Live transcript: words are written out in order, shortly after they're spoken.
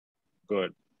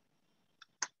Good.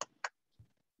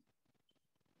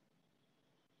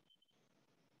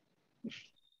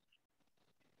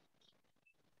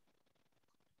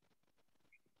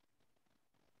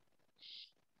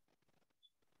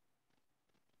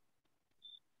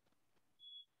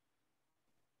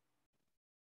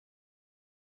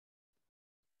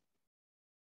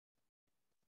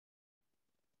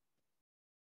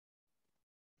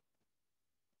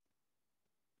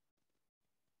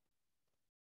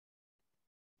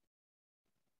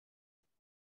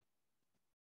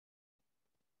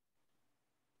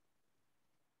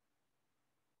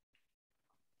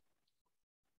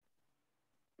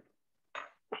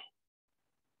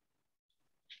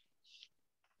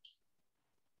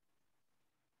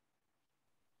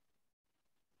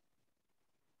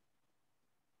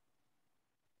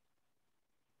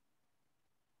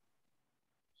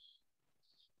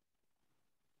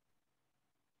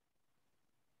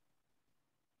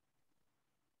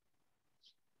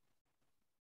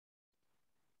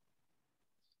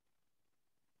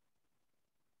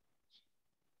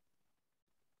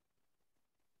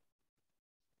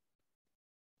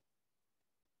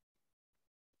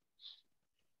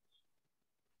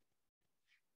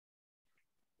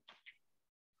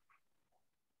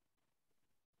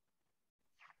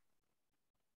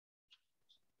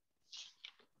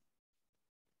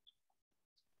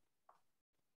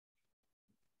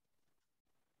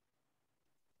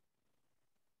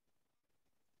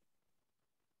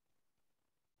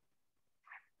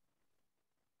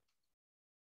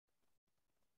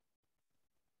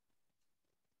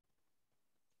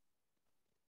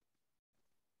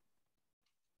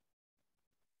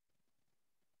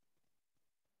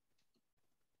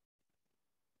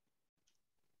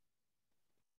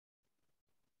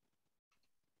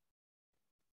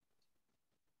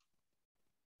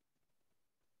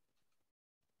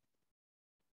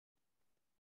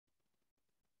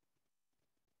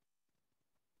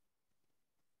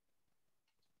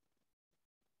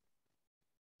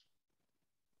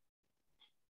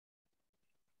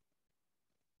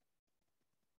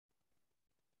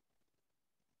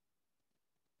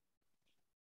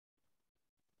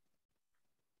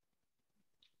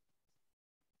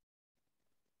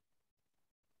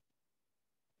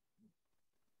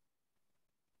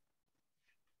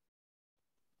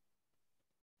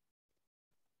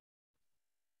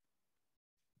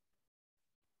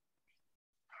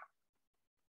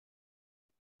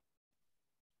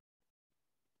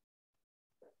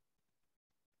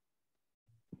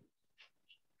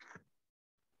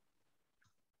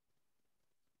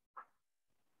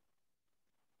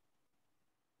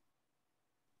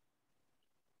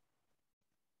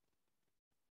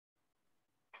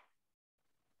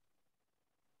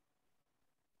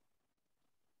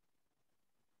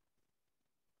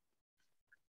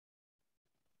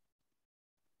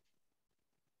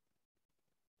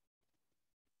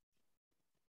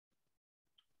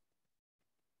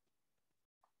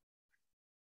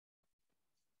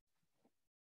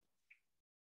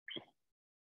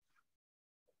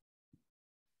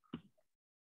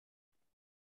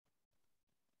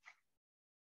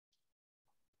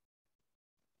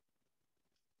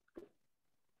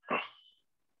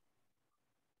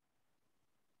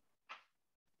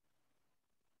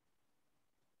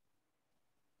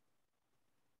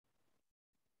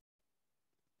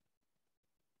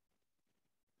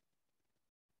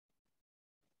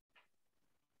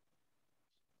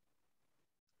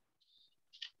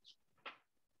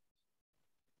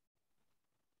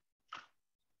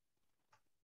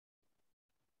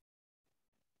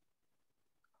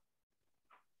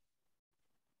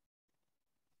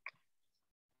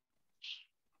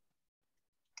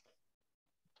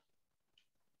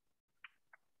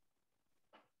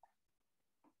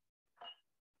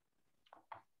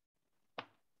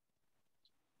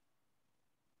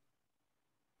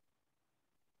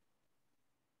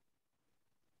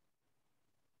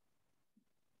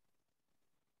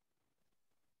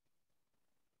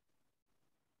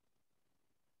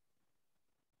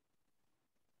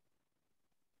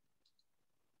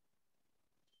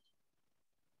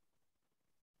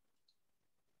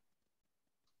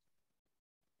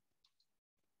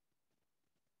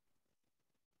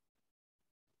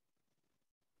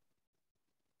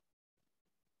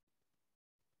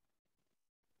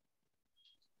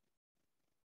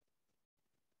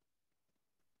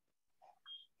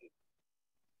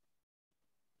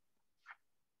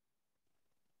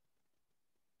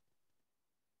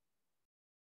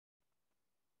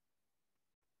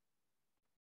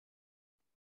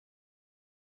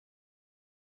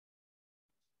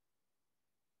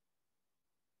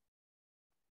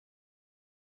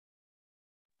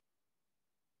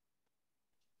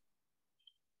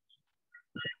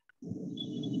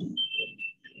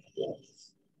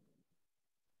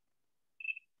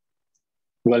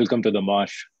 Welcome to the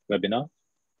Marsh webinar.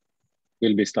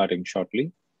 We'll be starting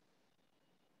shortly.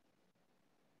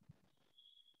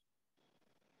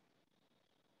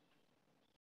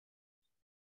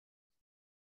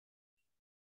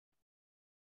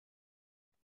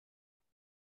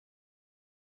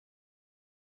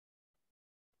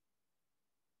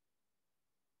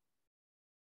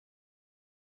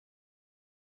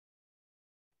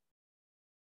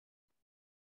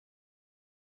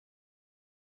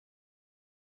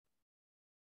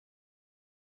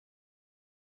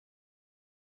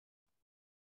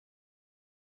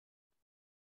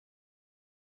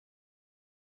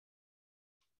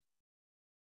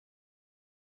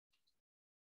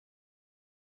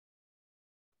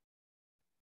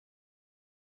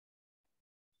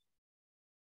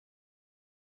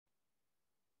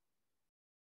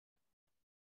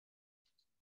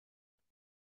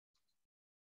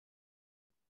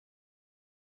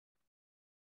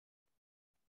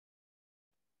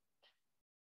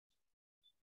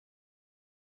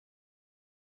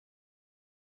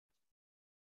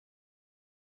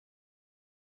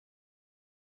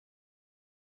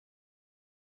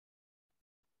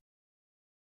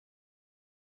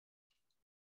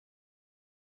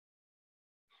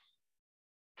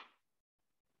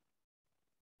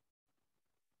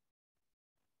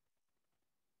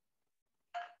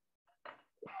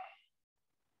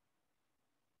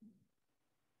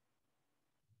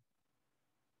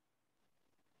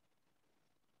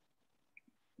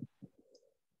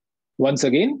 Once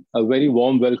again, a very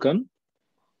warm welcome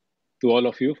to all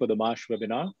of you for the Marsh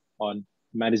webinar on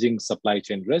managing supply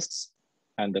chain risks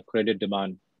and the credit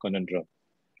demand conundrum.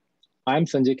 I'm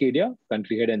Sanjay Kedia,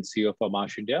 country head and CEO for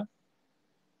Marsh India.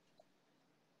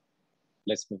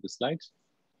 Let's move the slides.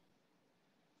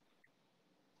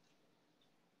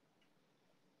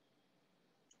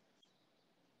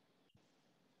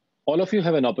 All of you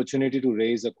have an opportunity to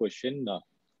raise a question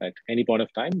at any point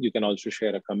of time. You can also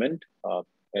share a comment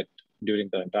during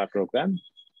the entire program.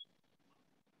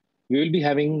 We will be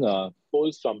having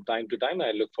polls from time to time. I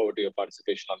look forward to your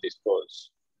participation on these polls.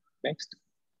 Next.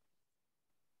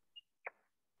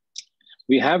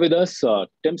 We have with us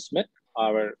Tim Smith,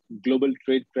 our Global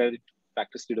Trade Credit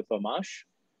Practice Leader for Marsh.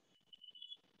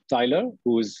 Tyler,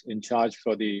 who is in charge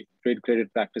for the Trade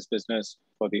Credit Practice business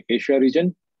for the Asia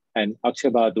region, and Akshay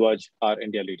Bhardwaj, our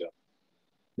India leader.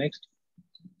 Next.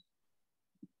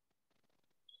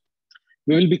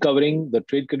 We will be covering the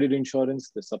trade credit insurance,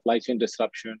 the supply chain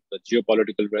disruption, the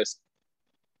geopolitical risk,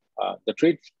 the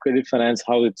trade credit finance,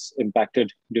 how it's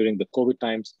impacted during the COVID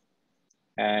times,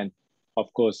 and of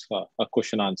course, a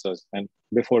question answers. And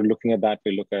before looking at that,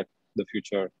 we look at the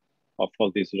future of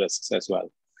all these risks as well.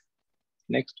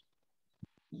 Next.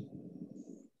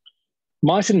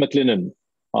 Marsh & McLennan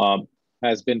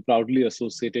has been proudly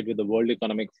associated with the World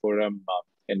Economic Forum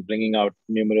in bringing out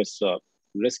numerous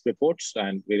risk reports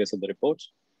and various other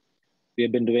reports. We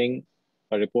have been doing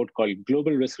a report called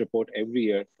Global Risk Report every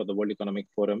year for the World Economic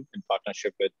Forum in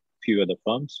partnership with a few other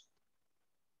firms.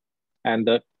 And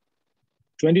the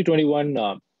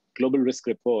 2021 Global Risk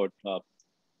Report,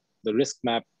 the risk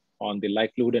map on the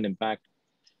likelihood and impact,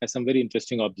 has some very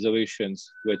interesting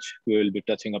observations, which we will be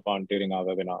touching upon during our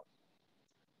webinar.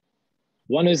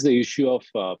 One is the issue of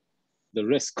the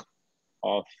risk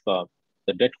of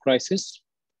the debt crisis,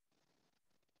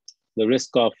 the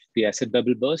risk of the asset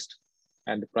bubble burst,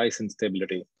 and the price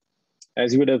instability.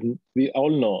 As we all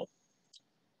know,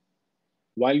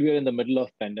 while we are in the middle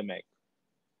of pandemic,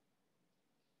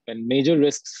 when major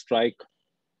risks strike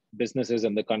businesses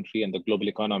in the country and the global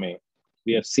economy,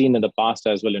 we have seen in the past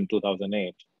as well in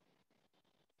 2008,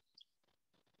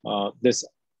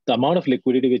 the amount of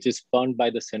liquidity which is spent by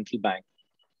the central bank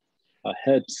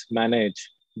helps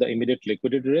manage the immediate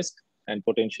liquidity risk and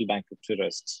potential bankruptcy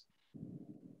risks.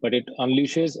 But it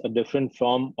unleashes a different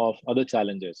form of other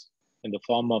challenges in the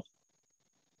form of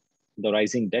the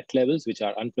rising debt levels, which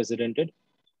are unprecedented.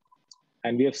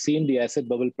 And we have seen the asset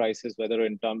bubble prices, whether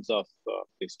in terms of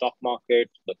the stock market,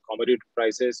 the commodity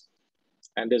prices,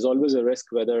 and there's always a risk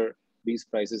whether these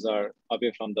prices are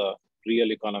away from the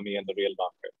real economy and the real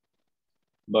market.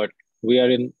 But we are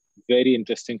in very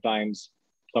interesting times,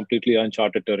 completely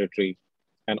uncharted territory,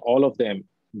 and all of them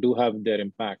do have their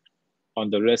impact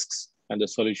on the risks and the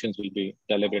solutions we'll be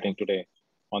deliberating today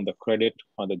on the credit,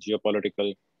 on the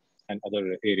geopolitical, and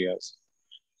other areas.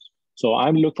 So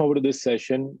I'm looking forward to this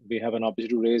session. We have an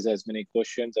opportunity to raise as many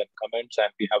questions and comments, and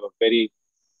we have a very,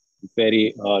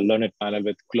 very learned panel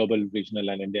with global, regional,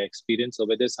 and India experience. So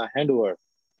with this, I hand over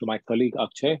to my colleague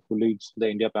Akshay, who leads the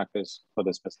India practice for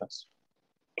this business.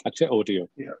 Akshay, over to you.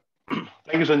 Yeah, Thank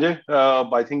you, Sanjay.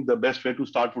 I think the best way to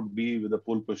start would be with a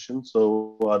poll question.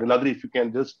 So, Niladri, if you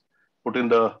can just put in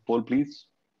the poll, please.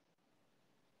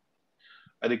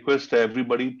 I request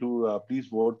everybody to please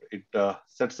vote. It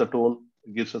sets the tone,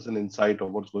 gives us an insight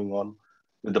of what's going on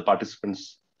with the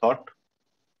participants' thought.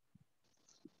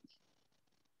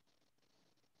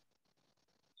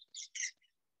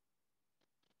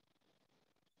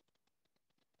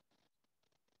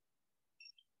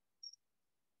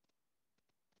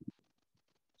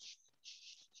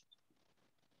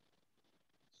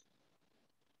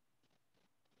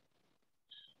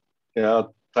 Yeah,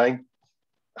 thank,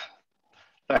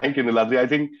 thank you, Niladri. I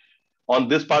think on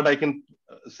this part, I can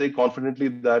say confidently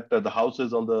that the House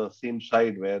is on the same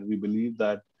side where we believe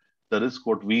that the risk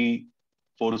what we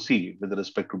foresee with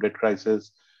respect to debt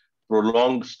crisis,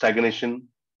 prolonged stagnation,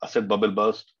 asset bubble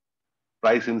burst,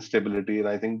 price instability, and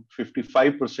I think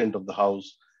 55% of the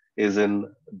House is in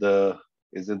the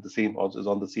is in the same also is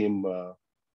on the same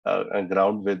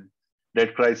ground with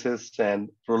debt crisis and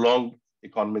prolonged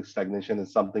economic stagnation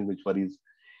is something which worries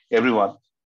everyone.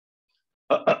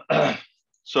 I'll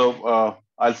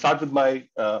start with my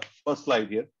first slide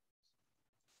here.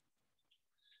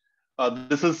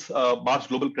 This is Marsh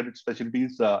Global Credit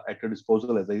Specialties at your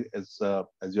disposal.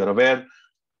 As you're aware,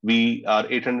 we are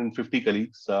 850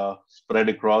 colleagues spread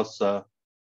across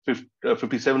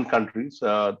 57 countries,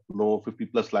 know 50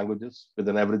 plus languages, with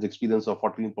an average experience of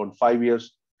 14.5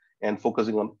 years, and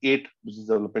focusing on 8 business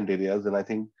development areas. And I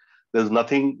think there's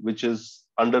nothing which is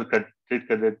under trade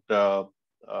credit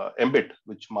ambit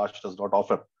which Marsh does not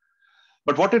offer.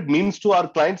 But what it means to our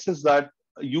clients is that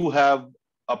you have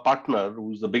a partner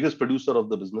who's the biggest producer of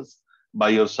the business by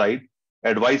your side,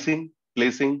 advising,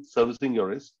 placing, servicing your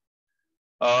risk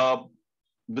uh,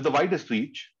 with the widest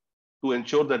reach to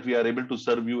ensure that we are able to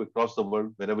serve you across the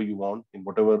world wherever you want, in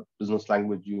whatever business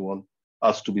language you want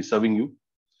us to be serving you.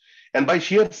 And by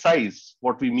sheer size,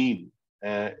 what we mean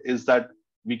is that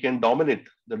we can dominate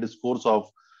the discourse of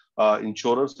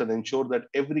insurers and ensure that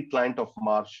every client of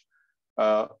Marsh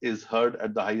is heard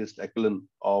at the highest echelon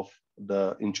of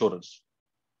the insurers.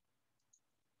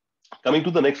 Coming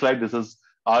to the next slide, this is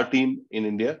our team in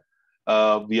India.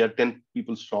 We are 10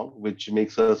 people strong, which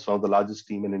makes us one of the largest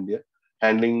team in India,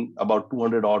 handling about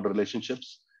 200 odd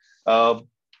relationships. Uh,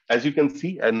 as you can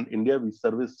see, in India, we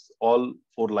service all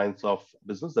 4 lines of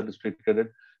business, that is trade credit,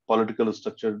 political,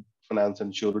 structured finance,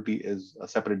 and surety is a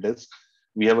separate desk.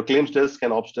 We have a claims desk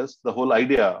and ops desk. The whole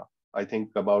idea, I think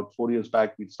about 4 years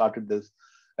back, we started this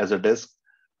as a desk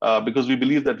because we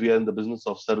believe that we are in the business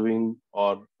of serving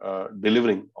or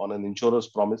delivering on an insurer's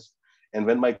promise. And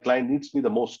when my client needs me the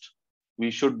most, we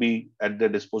should be at their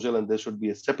disposal, and there should be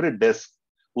a separate desk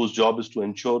whose job is to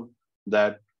ensure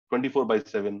that 24 by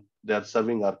 7 they are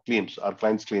serving our claims, our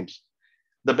clients' claims.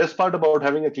 The best part about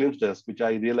having a claims desk, which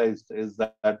I realized, is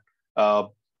that uh,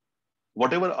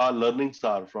 whatever our learnings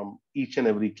are from each and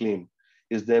every claim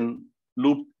is then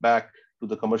looped back to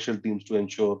the commercial teams to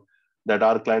ensure that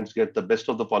our clients get the best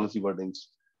of the policy wordings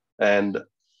and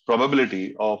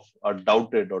probability of a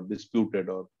doubted or disputed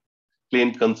or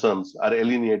claim concerns are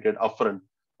alienated upfront.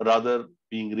 Rather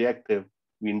being reactive,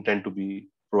 we intend to be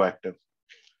proactive.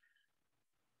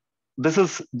 This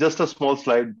is just a small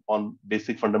slide on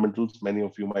basic fundamentals. Many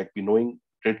of you might be knowing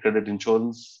trade credit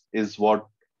insurance is what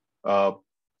uh,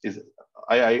 is.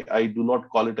 I do not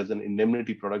call it as an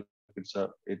indemnity product.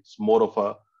 It's more of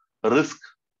a risk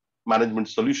management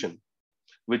solution,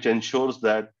 which ensures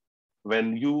that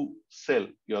when you sell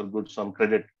your goods on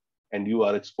credit and you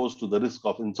are exposed to the risk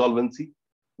of insolvency,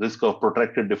 risk of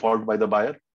protracted default by the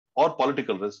buyer, or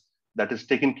political risk, that is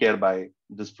taken care by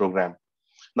this program.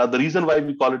 Now, the reason why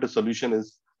we call it a solution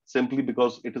is simply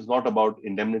because it is not about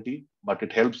indemnity, but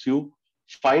it helps you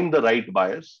find the right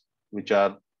buyers, which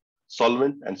are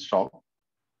solvent and strong,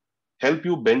 help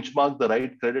you benchmark the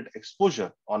right credit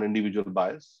exposure on individual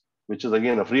buyers, which is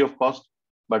again a free of cost,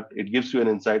 but it gives you an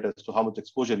insight as to how much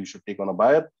exposure you should take on a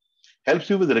buyer, helps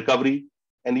you with recovery,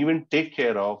 and even take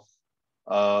care of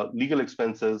legal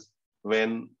expenses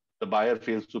when the buyer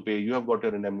fails to pay. You have got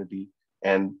your indemnity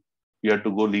and you have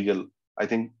to go legal. I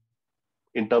think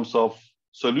in terms of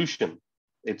solution,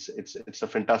 it's a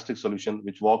fantastic solution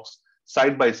which walks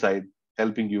side by side,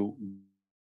 helping you get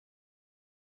the best of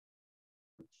the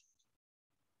policy wordings.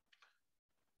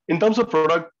 In terms of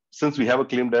product, since we have a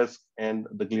claim desk and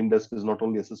the claim desk is not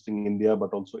only assisting India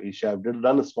but also Asia, I've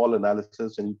done a small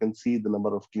analysis and you can see the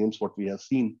number of claims what we have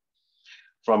seen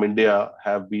from India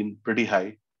have been pretty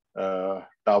high,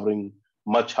 towering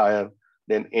much higher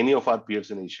than any of our peers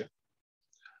in Asia.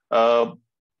 Uh,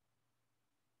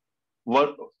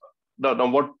 what now,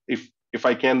 what if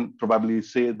I can probably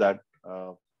say that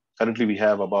Currently, we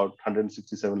have about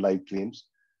 167 live claims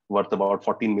worth about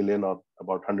 14 million or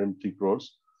about 103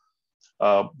 crores.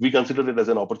 We consider it as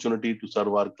an opportunity to serve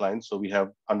our clients. So we have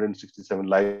 167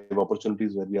 live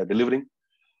opportunities where we are delivering.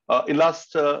 In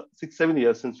last 6-7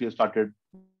 years since we have started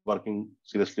working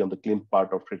seriously on the claim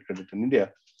part of trade credit in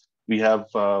India, we have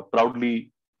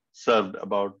proudly served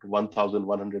about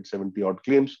 1,170 odd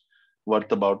claims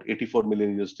worth about 84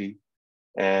 million USD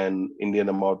and Indian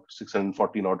amount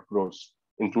 614 odd crores,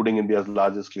 including India's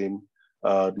largest claim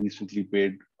recently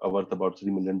paid worth about $3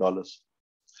 million.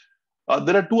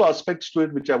 There are two aspects to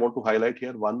it which I want to highlight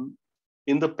here. One,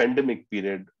 in the pandemic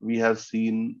period, we have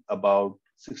seen about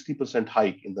 60%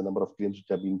 hike in the number of claims which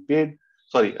have been paid,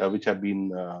 which have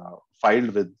been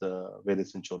filed with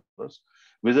various insurers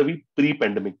vis-a-vis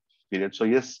pre-pandemic period. So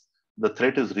yes, the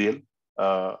threat is real,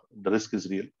 the risk is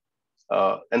real.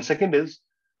 And second is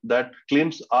that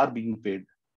claims are being paid,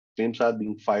 claims are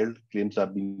being filed, claims are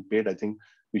being paid. I think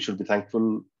we should be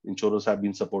thankful. Insurers have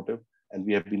been supportive and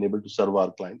we have been able to serve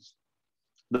our clients.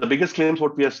 The biggest claims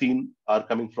what we have seen are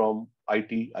coming from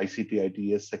IT, ICT,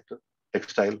 ITES sector,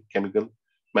 textile, chemical,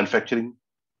 manufacturing,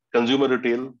 consumer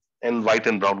retail, and white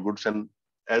and brown goods. And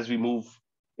as we move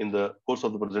in the course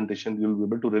of the presentation, you'll be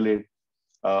able to relate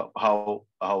how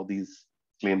these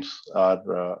claims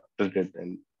are treated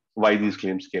and why these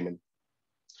claims came in.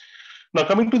 Now,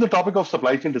 coming to the topic of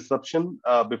supply chain disruption,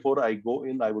 before I go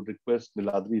in, I would request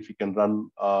Niladri if you can run.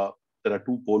 There are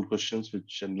two poll questions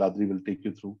which Niladri will take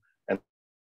you through. And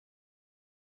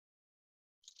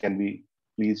can we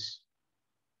please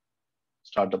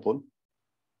start the poll?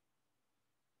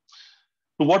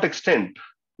 To what extent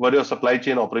were your supply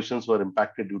chain operations were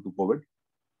impacted due to COVID?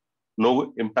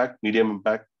 No impact, medium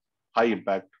impact, high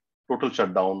impact, total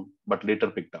shutdown, but later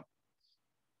picked up.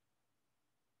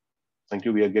 Thank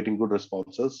you. We are getting good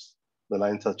responses. The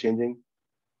lines are changing.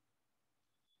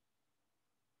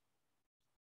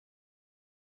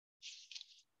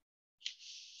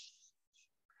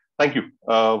 Thank you.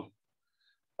 About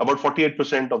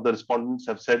 48% of the respondents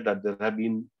have said that there have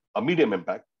been a medium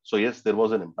impact. So yes, there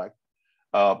was an impact.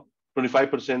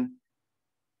 25%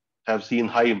 have seen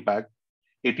high impact.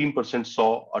 18%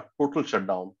 saw a total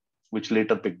shutdown, which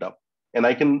later picked up. And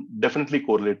I can definitely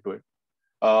correlate to it.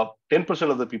 10%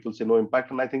 of the people say no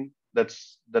impact. And I think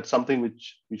that's something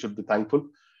which we should be thankful.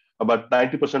 About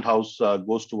 90% house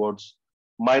goes towards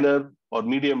minor or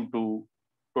medium to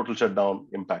total shutdown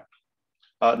impact.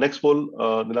 Next poll,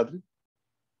 Niladri.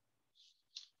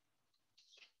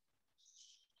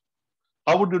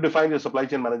 How would you define your supply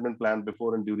chain management plan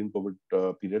before and during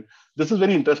COVID period? This is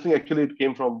very interesting. Actually, it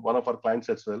came from one of our clients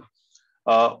as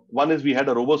well. One is we had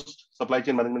a robust supply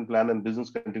chain management plan and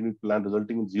business continuity plan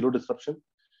resulting in zero disruption.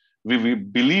 We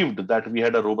believed that we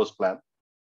had a robust plan,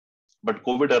 but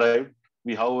COVID arrived.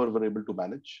 We, however, were able to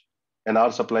manage, and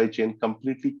our supply chain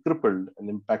completely crippled and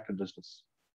impacted business.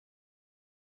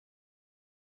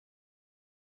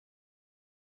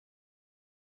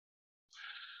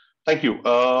 Thank you.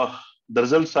 The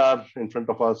results are in front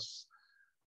of us.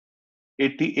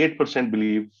 88%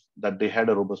 believe that they had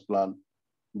a robust plan.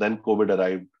 Then COVID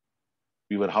arrived.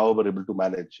 We were, however, able to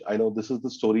manage. I know this is the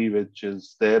story which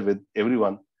is there with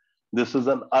everyone. This is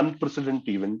an unprecedented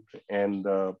event, and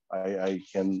I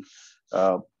can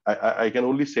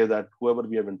only say that whoever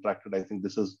we have interacted, I think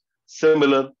this is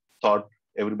similar thought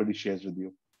everybody shares with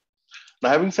you. Now,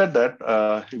 having said that,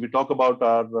 if we talk about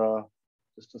our,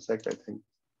 just a sec, I think.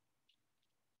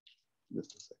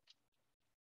 Just a sec.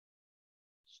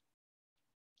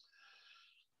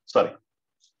 Sorry.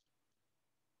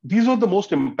 These are the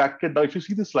most impacted. Now, if you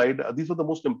see the slide, these are the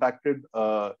most impacted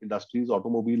industries: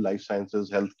 automobile, life sciences,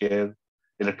 healthcare,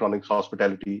 electronics,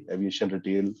 hospitality, aviation,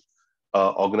 retail,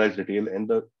 organized retail, and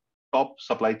the top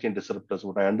supply chain disruptors.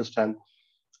 What I understand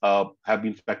have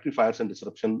been factory fires and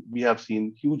disruption. We have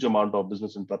seen huge amount of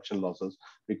business interruption losses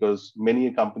because many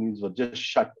companies were just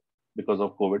shut because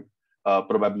of COVID.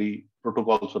 Probably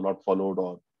protocols were not followed,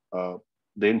 or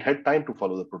they didn't have time to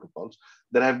follow the protocols.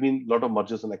 There have been a lot of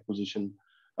mergers and acquisition.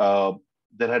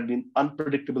 There had been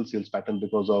unpredictable sales pattern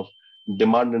because of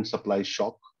demand and supply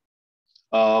shock.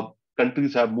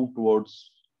 Countries have moved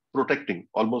towards protecting.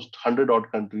 Almost 100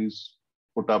 odd countries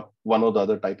put up one or the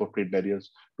other type of trade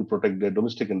barriers to protect their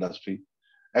domestic industry.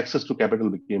 Access to capital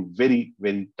became very,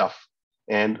 very tough.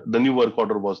 And the new work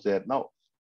order was there. Now,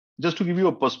 just to give you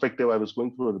a perspective, I was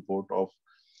going through a report of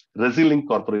Resilink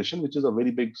Corporation, which is a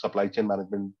very big supply chain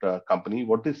management company.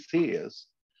 What they say is,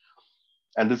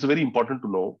 and this is very important to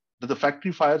know, that the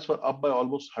factory fires were up by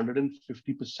almost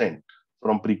 150%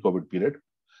 from pre-COVID period.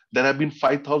 There have been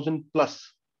 5,000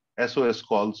 plus SOS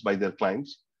calls by their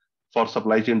clients for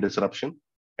supply chain disruption.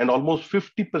 and almost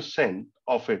 50%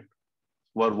 of it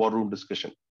were war room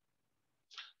discussion.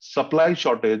 Supply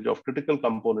shortage of critical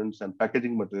components and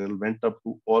packaging material went up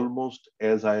to almost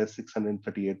as high as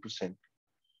 638%.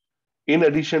 In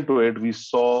addition to it, we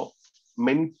saw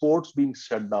many ports being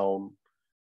shut down,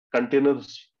 container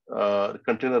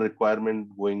requirement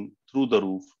going through the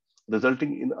roof,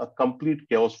 resulting in a complete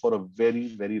chaos for a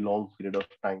very, very long period of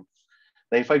time.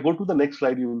 Now, if I go to the next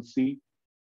slide, you will see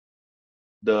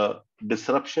the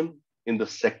disruption in the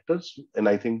sectors. And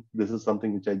I think this is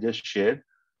something which I just shared,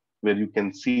 where you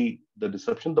can see the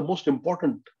disruption. The most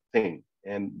important thing,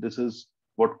 and this is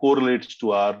what correlates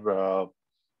to our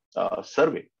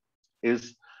survey,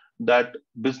 is that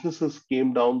businesses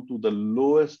came down to the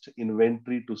lowest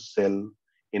inventory to sell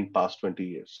in past 20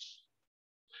 years,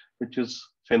 which is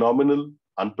phenomenal,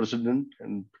 unprecedented,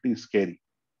 and pretty scary.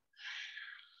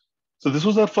 So this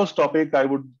was our first topic. I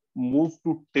would move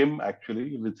to Tim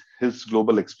actually with his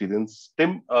global experience.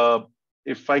 Tim,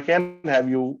 if I can have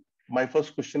you, my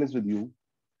first question is with you.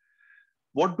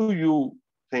 What do you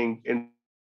think in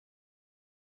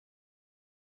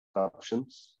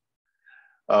options?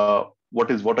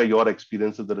 What are your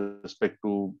experiences with respect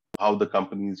to how the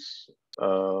companies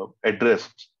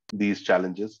addressed these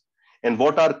challenges, and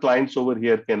what our clients over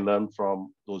here can learn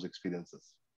from those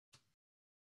experiences?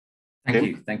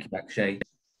 Thank you, Akshay.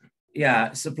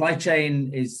 Yeah, supply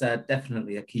chain is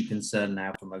definitely a key concern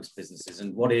now for most businesses,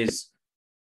 and what is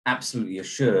absolutely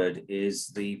assured is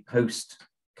the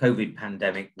post-COVID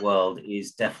pandemic world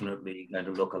is definitely going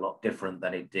to look a lot different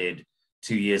than it did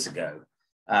 2 years ago.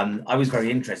 I was very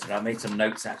interested. I made some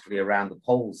notes actually around the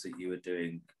polls that you were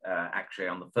doing, actually,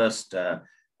 on the first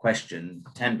question.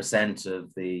 10%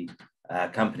 of the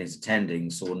companies attending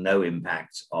saw no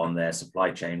impact on their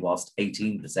supply chain, whilst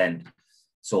 18%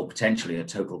 saw potentially a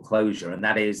total closure. And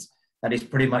that is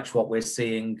pretty much what we're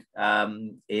seeing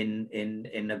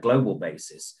in a global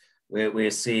basis. We're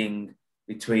seeing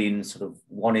between sort of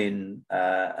 1 in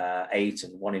 8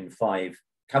 and 1 in 5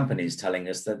 companies telling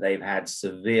us that they've had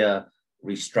severe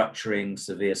restructuring,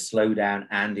 severe slowdown,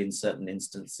 and in certain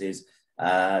instances,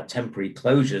 temporary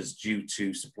closures due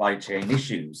to supply chain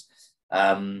issues.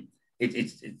 When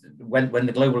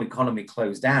the global economy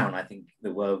closed down, I think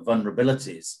there were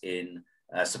vulnerabilities in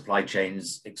supply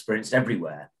chains experienced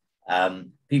everywhere.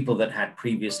 People that had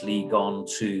previously gone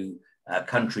to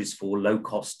countries for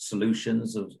low-cost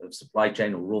solutions of supply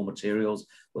chain or raw materials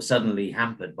were suddenly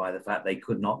hampered by the fact they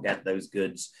could not get those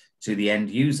goods to the end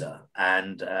user.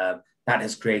 And that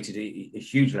has created a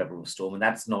huge level of storm, and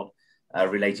that's not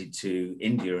related to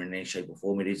India in any shape or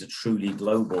form. It is a truly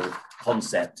global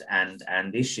concept and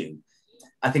issue.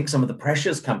 I think some of the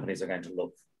pressures companies are going to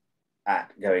look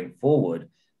at going forward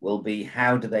will be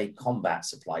how do they combat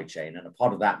supply chain, and a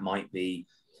part of that might be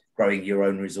growing your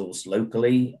own resource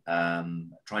locally,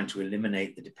 trying to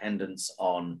eliminate the dependence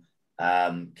on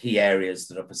key areas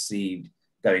that are perceived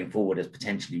going forward as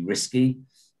potentially risky.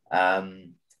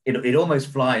 It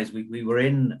almost flies. We were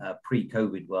in a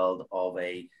pre-COVID world of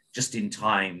a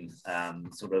just-in-time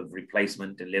sort of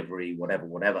replacement, delivery,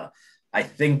 whatever. I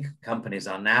think companies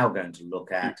are now going to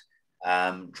look at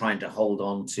trying to hold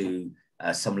on to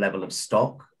some level of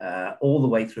stock all the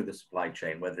way through the supply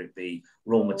chain, whether it be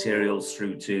raw materials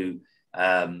through to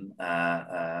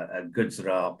goods that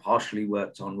are partially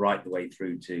worked on, right the way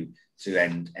through to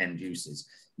end uses.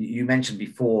 You mentioned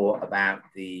before about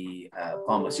the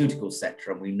pharmaceutical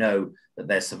sector, and we know that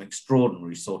there's some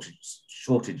extraordinary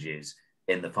shortages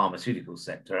in the pharmaceutical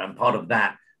sector, and part of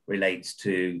that relates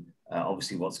to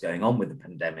obviously what's going on with the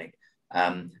pandemic.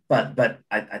 But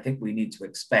I think we need to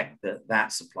expect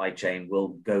that supply chain will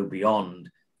go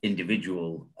beyond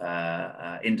individual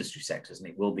industry sectors, and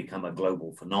it will become a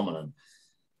global phenomenon.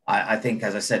 I think,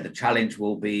 as I said, the challenge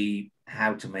will be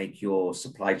how to make your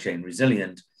supply chain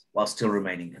resilient while still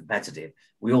remaining competitive.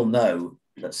 We all know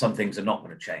that some things are not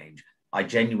going to change. I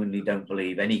genuinely don't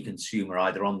believe any consumer,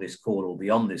 either on this call or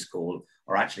beyond this call,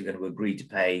 are actually going to agree to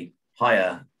pay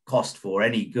higher cost for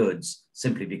any goods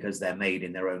simply because they're made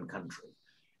in their own country.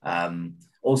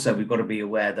 Also, we've got to be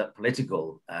aware that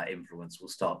political influence will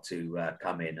start to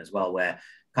come in as well, where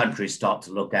countries start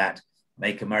to look at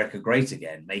make America great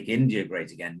again, make India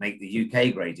great again, make the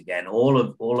UK great again,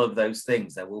 all of those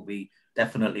things. There will be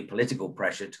definitely political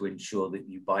pressure to ensure that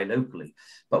you buy locally.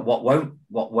 But what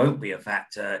won't be a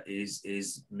factor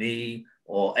is me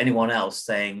or anyone else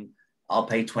saying, I'll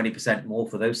pay 20% more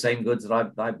for those same goods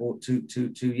that I bought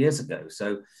two years ago.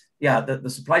 So yeah, the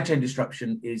supply chain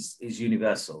disruption is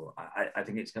universal. I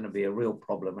think it's going to be a real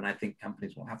problem, and I think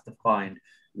companies will have to find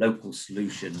local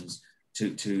solutions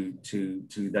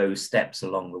to those steps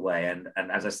along the way.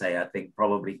 And as I say, I think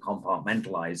probably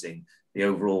compartmentalizing the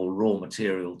overall raw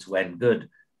material to end good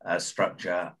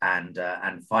structure and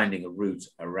finding a route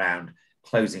around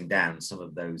closing down some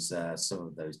of those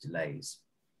delays.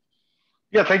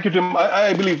 Yeah, thank you, Tim.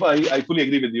 I believe I fully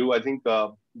agree with you. I think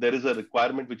there is a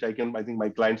requirement which I think my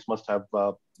clients must have,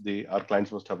 our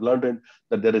clients must have learned it,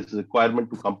 that there is a requirement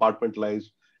to compartmentalize,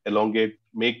 elongate,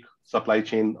 make supply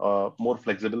chain more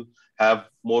flexible, have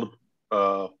more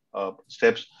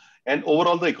steps. And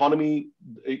overall, the economy,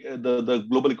 the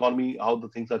global economy, how the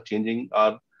things are changing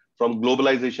are from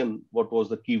globalization, what was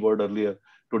the key word earlier.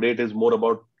 Today, it is more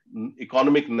about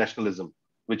economic nationalism,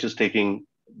 which is taking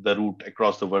the route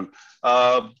across the world.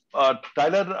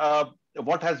 Tyler,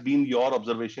 what has been your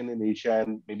observation in Asia,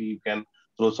 and maybe you can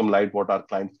throw some light what our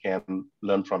clients can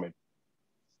learn from it?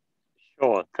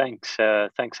 Sure. Thanks,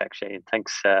 Akshay, and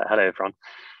thanks. Hello, everyone.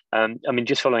 I mean,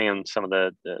 just following on some of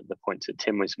the points that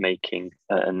Tim was making,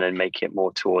 and then make it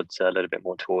more towards a little bit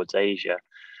more towards Asia.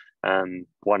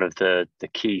 One of the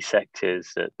key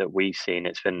sectors that we've seen,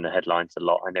 it's been in the headlines a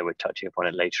lot. I know we're touching upon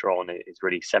it later on. Is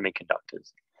really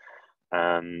semiconductors.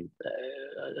 An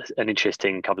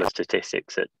interesting couple of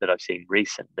statistics that I've seen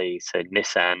recently. So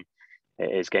Nissan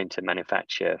is going to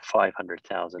manufacture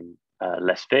 500,000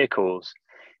 less vehicles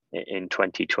in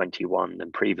 2021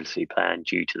 than previously planned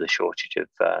due to the shortage of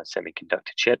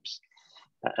semiconductor chips.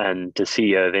 And the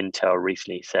CEO of Intel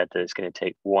recently said that it's going to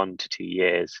take 1 to 2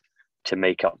 years to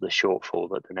make up the shortfall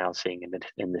that they're now seeing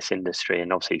in this industry.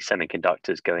 And obviously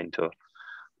semiconductors go into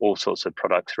all sorts of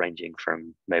products ranging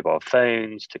from mobile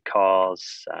phones to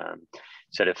cars.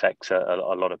 So it affects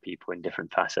a lot of people in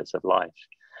different facets of life.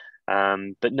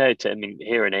 But no, I mean,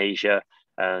 here in Asia,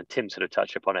 Tim sort of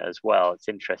touched upon it as well. It's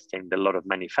interesting that a lot of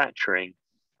manufacturing,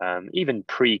 even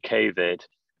pre-COVID,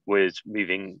 was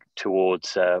moving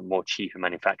towards more cheaper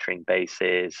manufacturing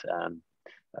bases.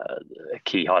 A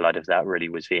key highlight of that really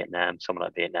was Vietnam. Someone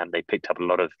like Vietnam, they picked up a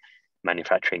lot of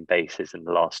manufacturing bases in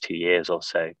the last 2 years or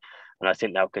so. And I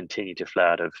think that will continue to flow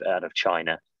out of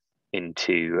China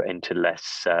into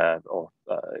less or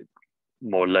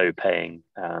more low-paying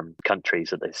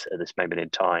countries at this moment in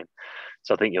time.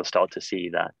 So I think you'll start to see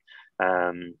that.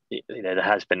 There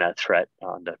has been that threat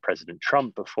under President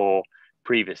Trump before,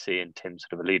 previously, and Tim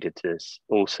sort of alluded to this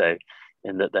also,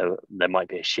 in that there might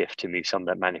be a shift to move some of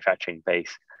that manufacturing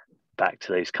base back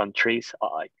to those countries.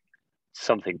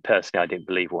 Something personally I didn't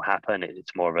believe will happen.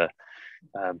 It's more of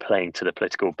a playing to the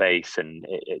political base, and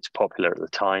it's popular at the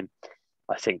time.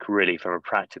 I think really from a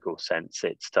practical sense,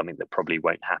 it's something that probably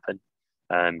won't happen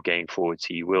going forward.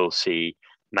 So you will see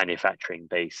manufacturing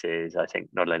bases, I think,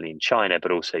 not only in China,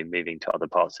 but also moving to other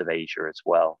parts of Asia as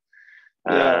well.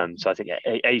 Yeah. So I think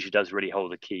Asia does really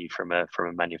hold the key from a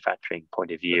manufacturing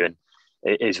point of view, and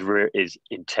it is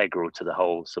integral to the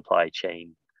whole supply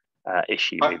chain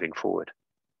issue moving forward.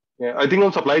 Yeah, I think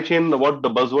on supply chain, what the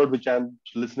buzzword which I'm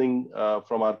listening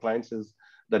from our clients is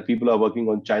that people are working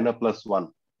on China plus one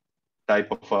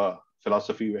type of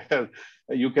philosophy, where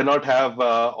you cannot have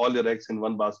all your eggs in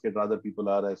one basket. Rather, people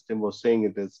are, as Tim was saying,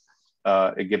 it is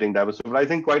getting diversified. I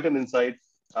think quite an insight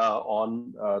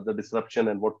on the disruption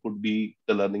and what could be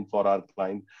the learning for our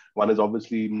client. One is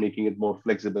obviously making it more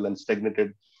flexible and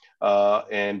stagnated.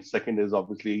 And second is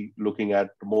obviously looking at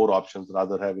more options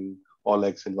rather having all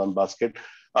eggs in one basket.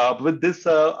 With this,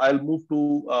 I'll move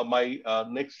to my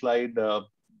next slide,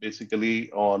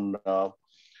 basically on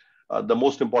the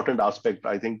most important aspect.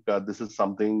 I think this is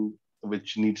something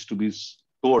which needs to be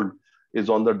told, is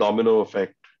on the domino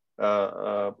effect.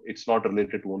 It's not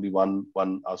related to only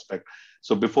one aspect.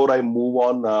 So before I move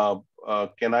on,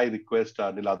 can I request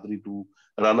Niladri to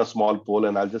run a small poll,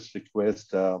 and I'll just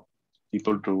request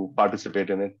people to participate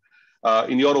in it.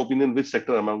 In your opinion, which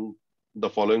sector among the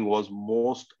following was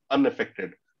most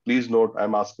unaffected? Please note,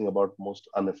 I'm asking about most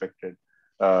unaffected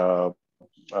in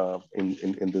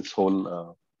this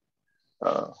whole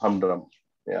humdrum.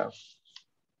 Yeah.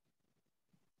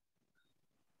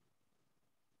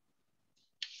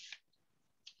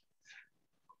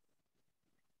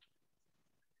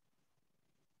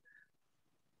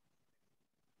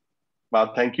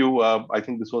 Thank you. I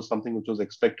think this was something which was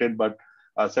expected, but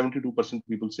 72%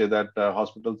 people say that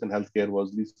hospitals and healthcare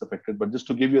was least affected. But just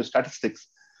to give you a statistics,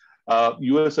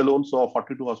 US alone saw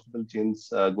 42 hospital chains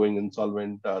going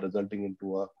insolvent, resulting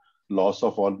into a loss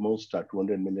of almost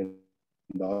 $200 million.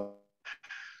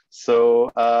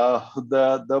 So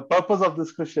the purpose of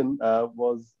this question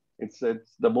was, it's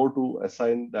the more to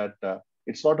assign that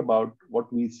it's not about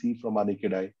what we see from our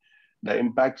naked eye. The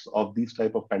impacts of these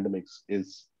type of pandemics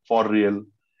is for real,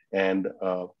 and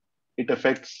it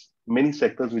affects many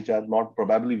sectors which are not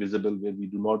probably visible, where we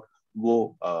do not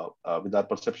go with our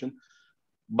perception,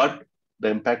 but the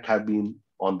impact have been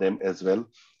on them as well.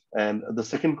 And the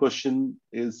second question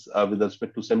is with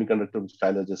respect to semiconductor, which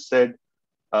Tyler just said.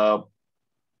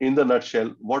 In the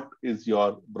nutshell, what is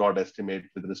your broad estimate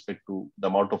with respect to the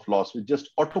amount of loss which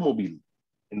just automobile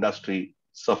industry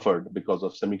suffered because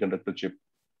of semiconductor chip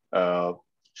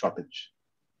shortage?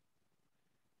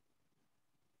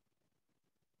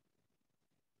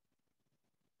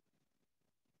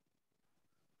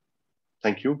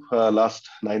 Thank you. Last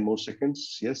 9 more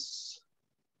seconds. Yes.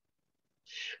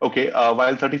 Okay.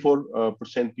 While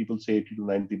 34% people say 80 to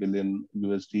 90 billion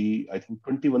USD, I think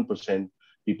 21%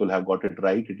 people have got it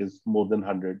right. It is more than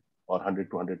 100 or 100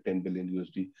 to 110 billion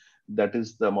USD. That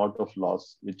is the amount of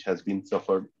loss which has been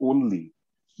suffered only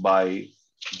by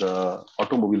the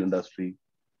automobile industry,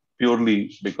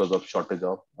 purely because of shortage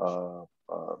of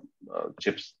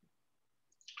chips.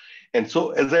 And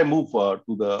so as I move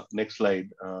to the next slide,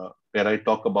 where I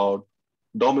talk about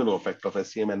domino effect of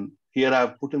SCM, and here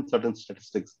I've put in certain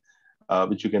statistics,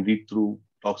 which you can read through,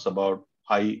 talks about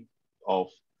high of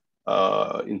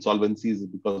insolvencies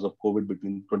because of COVID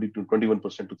between 20 to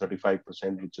 21% to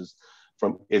 35%, which is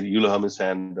from Euler Hermes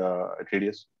and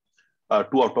Tradius.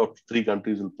 2 out of 3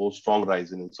 countries will post strong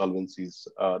rise in insolvencies,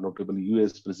 notably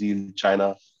US, Brazil,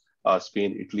 China,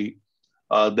 Spain, Italy.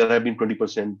 There have been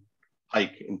 20%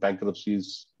 hike in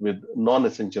bankruptcies with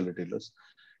non-essential retailers.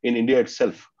 In India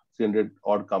itself, 300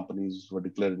 odd companies were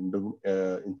declared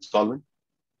insolvent,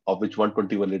 of which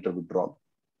 120 were later withdrawn.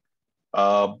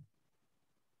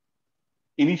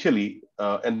 Initially,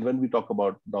 and when we talk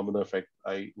about domino effect,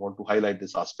 I want to highlight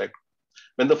this aspect.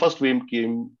 When the first wave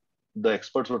came, the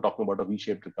experts were talking about a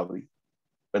V-shaped recovery.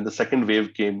 When the second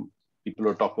wave came, people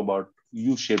were talking about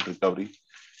U-shaped recovery.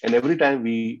 And every time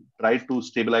we try to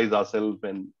stabilize ourselves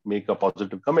and make a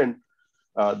positive comment,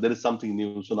 there is something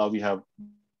new. So now we have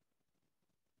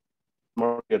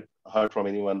not yet heard from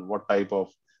anyone what type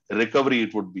of recovery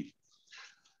it would be.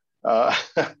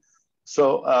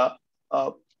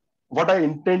 What I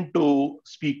intend to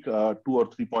speak 2 or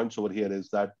 3 points over here is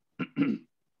that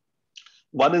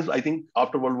one is, I think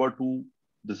after World War II,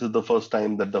 this is the first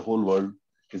time that the whole world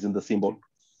is in the same boat.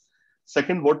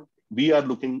 Second, what we are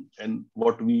looking and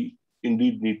what we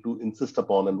indeed need to insist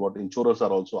upon, and what insurers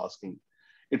are also asking,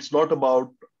 it's not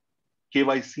about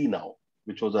KYC now,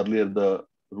 which was earlier the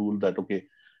rule that, okay,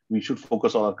 we should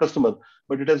focus on our customer,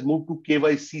 but it has moved to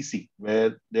KYCC,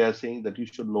 where they are saying that you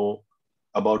should know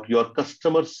about your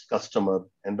customer's customer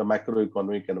and the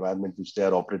macroeconomic environment which they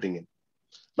are operating in.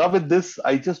 Now with this,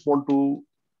 I just want to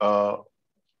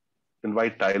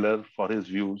invite Tyler for his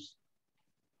views.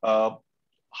 How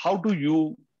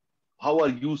are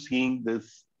you seeing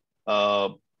this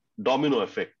domino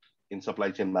effect in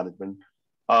supply chain management?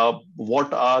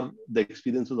 What are the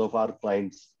experiences of our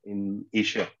clients in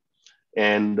Asia,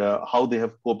 and how they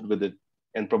have coped with it,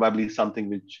 and probably something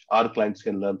which our clients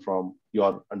can learn from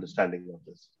your understanding of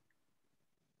this?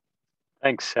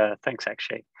 Thanks,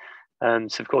 Akshay.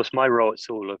 So of course, my role is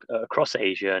all across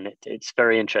Asia, and it's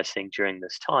very interesting during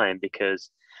this time because,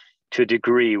 to a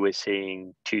degree, we're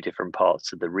seeing 2 different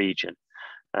parts of the region.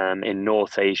 In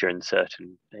North Asia, in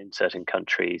certain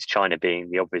countries, China being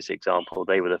the obvious example,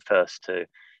 they were the first to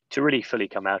really fully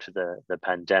come out of the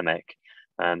pandemic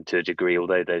to a degree,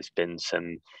 although there's been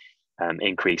some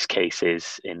increased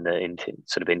cases in the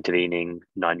sort of intervening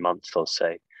 9 months or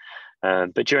so.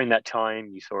 But during that time,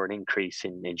 you saw an increase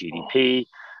in GDP,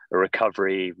 a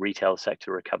recovery, retail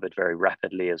sector recovered very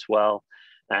rapidly as well.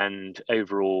 And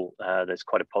overall, there's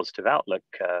quite a positive outlook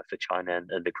for China,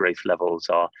 and the growth levels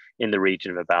are in the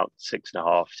region of about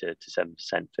 6.5% to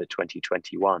 7% for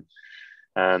 2021.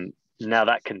 Now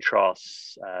that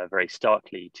contrasts very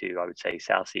starkly to, I would say,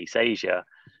 Southeast Asia,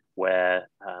 where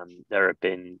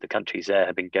the countries there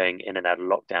have been going in and out of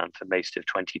lockdown for most of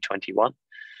 2021.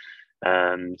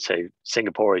 So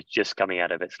Singapore is just coming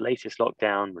out of its latest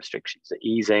lockdown, restrictions are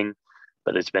easing,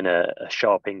 but there's been a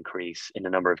sharp increase in the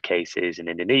number of cases in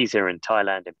Indonesia and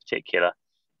Thailand in particular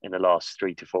in the last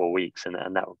 3 to 4 weeks, and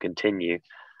that will continue.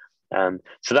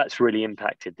 So that's really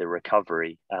impacted the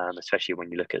recovery, especially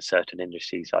when you look at certain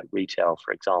industries like retail,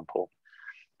 for example.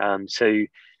 So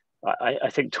I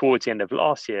think towards the end of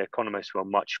last year, economists were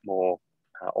much more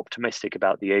optimistic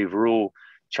about the overall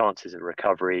chances of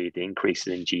recovery, the increases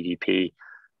in GDP,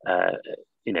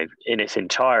 in its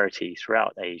entirety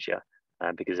throughout Asia,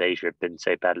 because Asia had been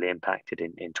so badly impacted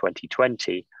in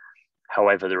 2020.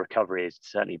 However, the recovery has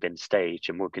certainly been staged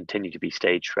and will continue to be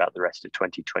staged throughout the rest of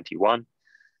 2021.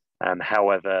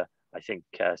 However, I think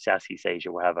Southeast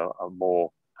Asia will have a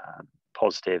more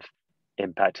positive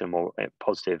impact and more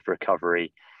positive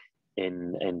recovery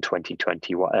in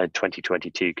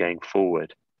 2022 going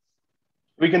forward.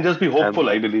 We can just be hopeful,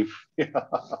 I believe.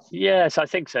 Yes, I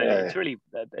think so. Yeah,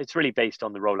 It's really based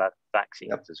on the rollout of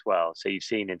vaccines as well. So you've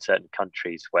seen in certain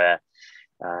countries where,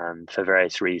 for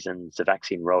various reasons, the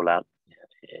vaccine rollout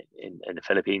in the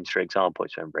Philippines, for example,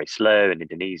 it's been very slow. In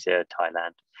Indonesia,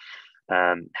 Thailand.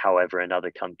 However, in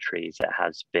other countries, it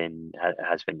has been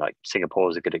like Singapore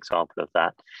is a good example of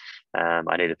that.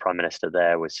 I know the Prime Minister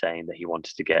there was saying that he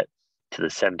wanted to get to the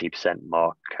 70%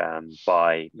 mark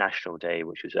by National Day,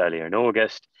 which was earlier in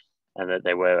August, and that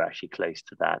they were actually close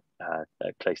to that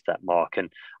mark. And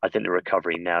I think the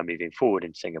recovery now moving forward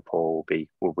in Singapore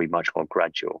will be much more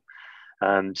gradual.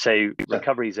 So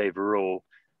recoveries overall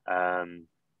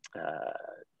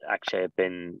actually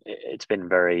it's been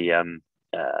very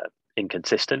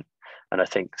inconsistent. And I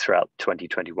think throughout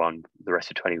 2021, the rest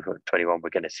of 2021, we're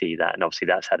going to see that. And obviously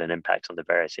that's had an impact on the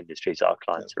various industries our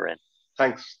clients are in.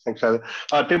 Thanks, Tim.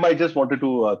 I just wanted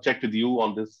to check with you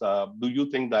on this. Do you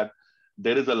think that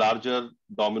there is a larger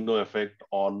domino effect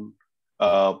on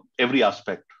every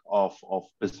aspect of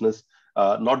business,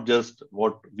 not just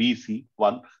what we see?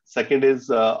 One. Second is,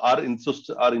 are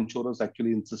insurers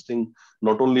actually insisting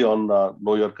not only on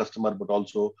know your customer, but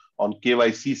also on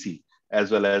KYCC,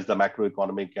 as well as the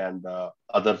macroeconomic and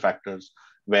other factors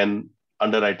when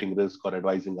underwriting risk or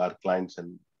advising our clients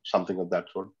and something of that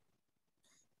sort?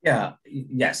 Yeah,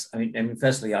 yes. I mean,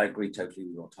 firstly, I agree totally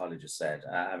with what Tyler just said.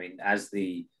 I mean, as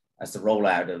the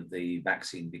rollout of the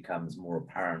vaccine becomes more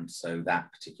apparent, so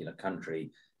that particular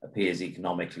country appears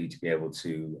economically to be able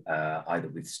to either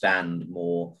withstand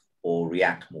more or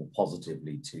react more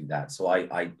positively to that. So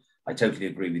I totally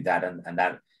agree with that, and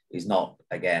that is not,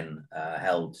 again,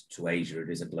 held to Asia. It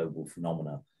is a global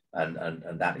phenomenon,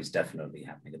 and that is definitely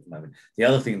happening at the moment. The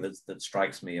other thing that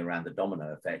strikes me around the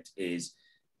domino effect is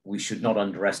we should not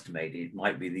underestimate it. It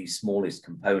might be the smallest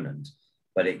component,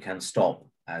 but it can stop,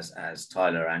 as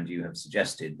Tyler and you have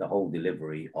suggested, the whole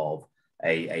delivery of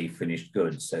a finished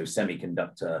good. So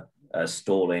semiconductor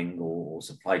stalling or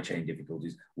supply chain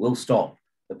difficulties will stop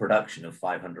the production of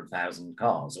 500,000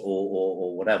 cars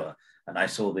or whatever. And I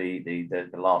saw the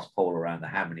last poll around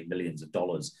how many millions of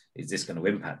dollars is this going to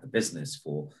impact the business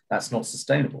for. That's not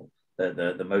sustainable.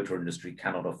 The motor industry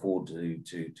cannot afford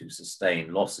to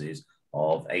sustain losses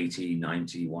of 80,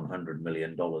 90, 100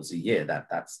 million dollars a year.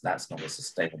 That's not a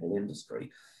sustainable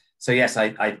industry. So yes,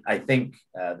 I think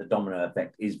the domino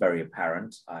effect is very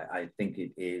apparent. I think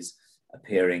it is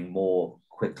appearing more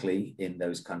quickly in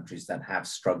those countries that have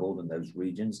struggled, and those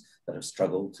regions that have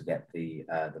struggled to get the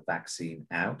vaccine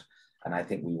out. And I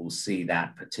think we will see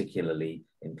that particularly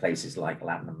in places like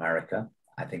Latin America.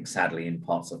 I think sadly in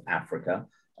parts of Africa,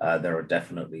 there are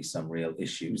definitely some real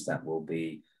issues that will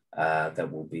be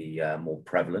more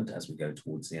prevalent as we go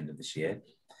towards the end of this year.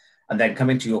 And then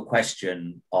coming to your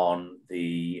question on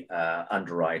the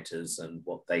underwriters and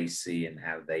what they see and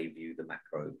how they view the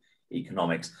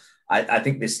macroeconomics, I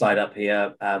think this slide up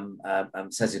here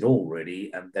says it all,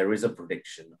 really. There is a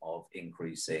prediction of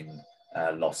increasing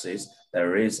losses.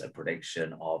 There is a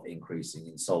prediction of increasing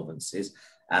insolvencies.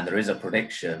 And there is a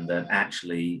prediction that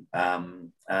actually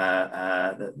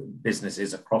the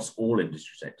businesses across all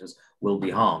industry sectors will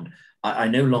be harmed. I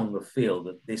no longer feel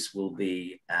that this will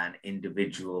be an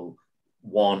individual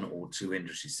one or two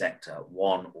industry sector,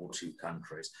 one or two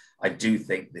countries. I do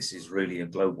think this is really a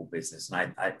global business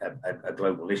and a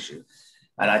global issue.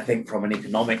 And I think from an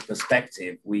economic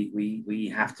perspective,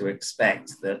 we have to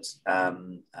expect that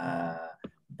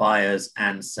buyers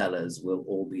and sellers will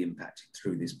all be impacted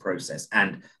through this process.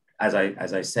 And as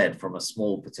I said, from a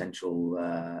small potential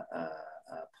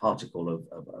particle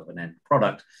of an end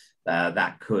product,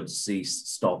 that could cease,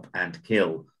 stop, and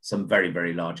kill some very,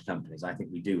 very large companies. I think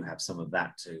we do have some of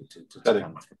that to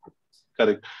come through.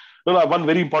 Correct. No, one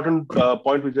very important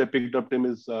point which I picked up, Tim,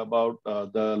 is about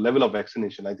the level of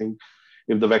vaccination. I think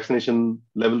if the vaccination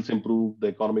levels improve, the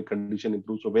economic condition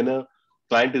improves. So when a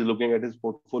client is looking at his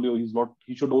portfolio,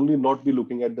 he should only not be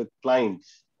looking at the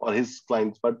clients or his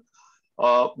clients, but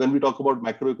when we talk about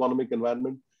macroeconomic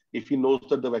environment, if he knows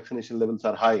that the vaccination levels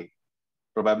are high,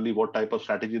 probably what type of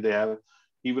strategy they have,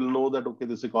 he will know that, okay,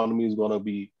 this economy is going to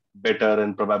be better,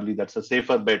 and probably that's a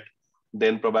safer bet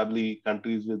than probably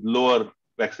countries with lower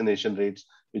vaccination rates,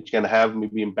 which can have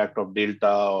maybe impact of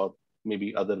Delta or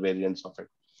maybe other variants of it.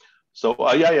 So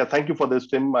yeah, thank you for this,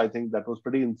 Tim. I think that was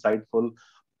pretty insightful.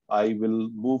 I will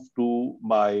move to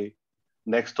my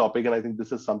next topic, and I think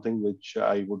this is something which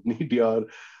I would need your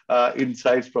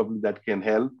insights probably that can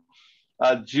help.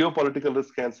 Geopolitical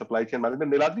risk and supply chain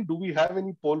management. Niladri, do we have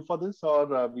any poll for this,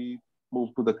 or we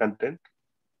move to the content?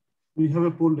 We have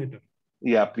a poll later.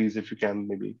 Yeah, please, if you can,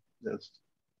 maybe just.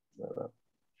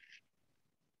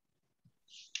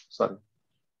 Sorry.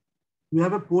 We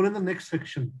have a poll in the next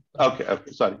section. Okay,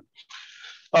 sorry.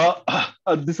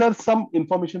 These are some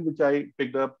information which I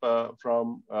picked up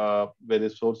from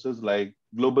various sources, like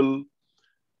Global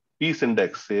Peace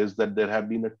Index says that there have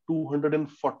been a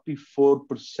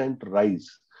 244% rise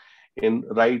in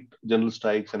right general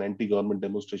strikes and anti-government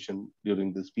demonstration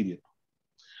during this period.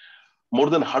 More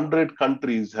than 100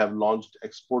 countries have launched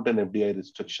export and FDI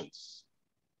restrictions.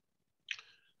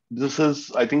 This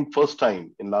is, I think, first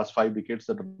time in last 5 decades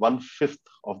that 1/5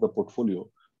 of the portfolio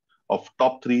of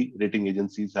top 3 rating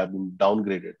agencies have been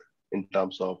downgraded in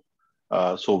terms of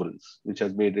sovereigns, which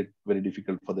has made it very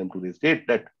difficult for them to raise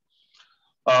debt.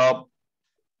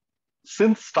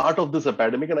 Since start of this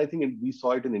epidemic, and I think we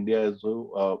saw it in India as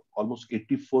well, almost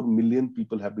 84 million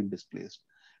people have been displaced,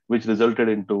 which resulted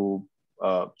into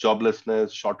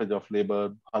joblessness, shortage of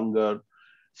labor, hunger,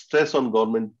 stress on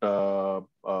government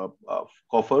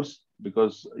coffers,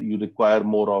 because you require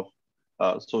more of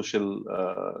social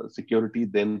security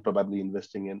than probably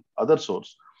investing in other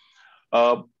source.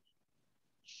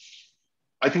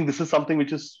 I think this is something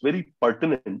which is very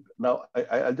pertinent. Now,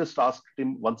 I'll just ask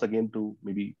Tim once again to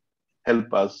maybe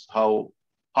help us. How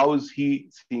is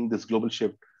he seeing this global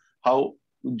shift? How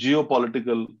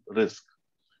geopolitical risk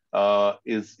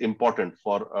is important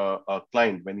for a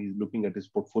client when he's looking at his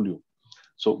portfolio?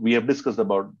 So we have discussed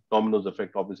about dominoes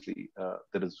effect. Obviously,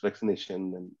 there is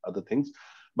vaccination and other things.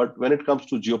 But when it comes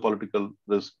to geopolitical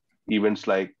risk, events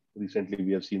like recently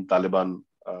we have seen Taliban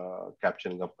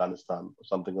capturing Afghanistan or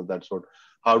something of that sort,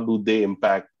 how do they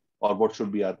impact, or what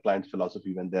should be our client's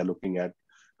philosophy when they're looking at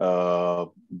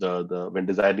when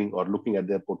designing or looking at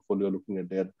their portfolio, looking at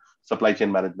their supply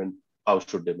chain management, how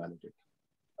should they manage it?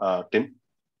 Tim?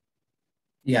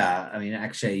 Yeah, I mean,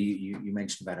 actually, you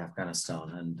mentioned about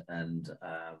Afghanistan, and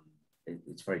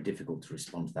it's very difficult to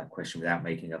respond to that question without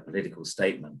making a political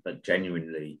statement. But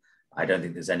genuinely, I don't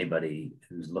think there's anybody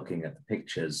who's looking at the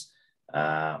pictures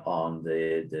on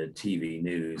the TV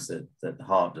news that the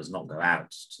heart does not go out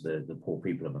to the poor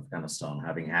people of Afghanistan,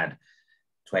 having had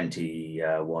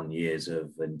 21 years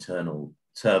of internal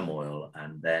turmoil,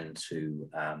 and then to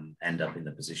end up in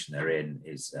the position they're in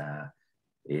is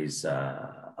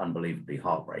unbelievably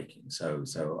heartbreaking. So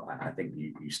I think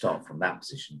you start from that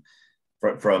position.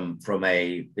 From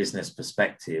a business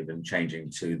perspective and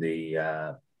changing to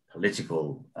the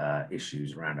political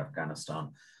issues around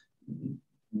Afghanistan,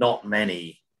 not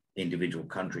many individual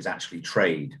countries actually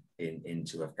trade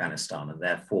into Afghanistan, and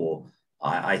therefore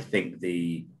I think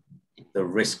the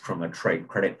risk from a trade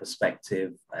credit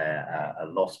perspective, a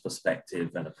loss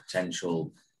perspective, and a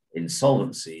potential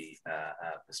insolvency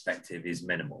perspective is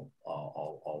minimal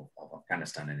of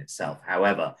Afghanistan in itself.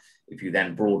 However, if you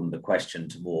then broaden the question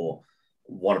to more,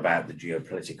 what about the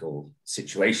geopolitical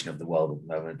situation of the world at the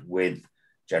moment with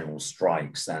general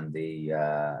strikes and the,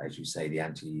 as you say, the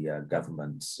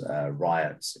anti-government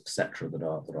riots, etc., that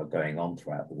are going on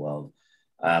throughout the world?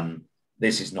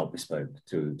 This is not bespoke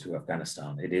to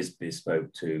Afghanistan. It is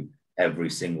bespoke to every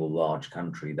single large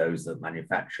country, those that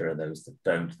manufacture, those that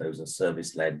don't, those are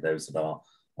service-led, those that are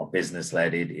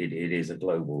business-led. It is a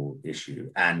global issue.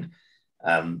 And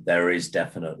there is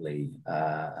definitely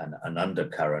an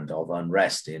undercurrent of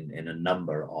unrest in a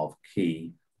number of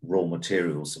key raw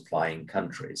material supplying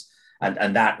countries.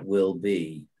 And that will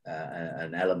be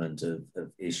an element of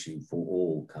issue for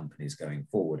all companies going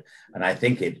forward. And I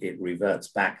think it reverts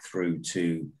back through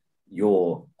to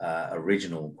your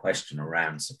original question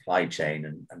around supply chain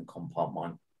and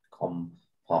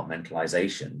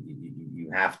compartmentalization.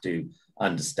 You have to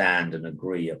understand and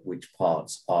agree at which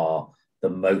parts are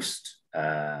the most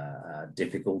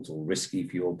difficult or risky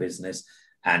for your business,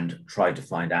 and try to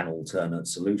find an alternate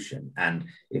solution. And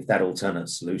if that alternate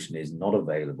solution is not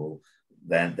available,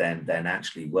 then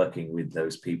actually working with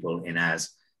those people in as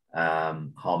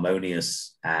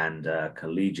harmonious and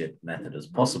collegiate method as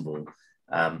possible.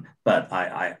 But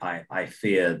I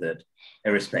fear that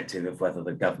irrespective of whether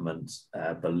the government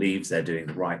believes they're doing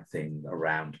the right thing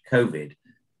around COVID,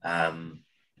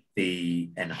 the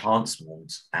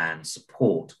enhancement and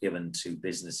support given to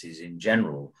businesses in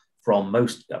general from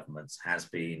most governments has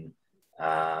been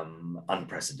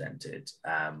unprecedented.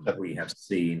 We have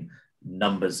seen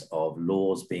numbers of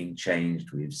laws being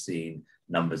changed. We've seen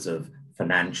numbers of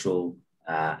financial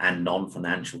and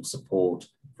non-financial support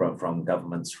from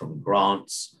governments, from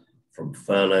grants, from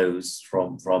furloughs,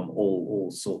 from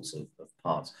all sorts of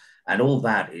parts. And all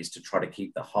that is to try to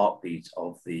keep the heartbeat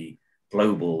of the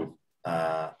global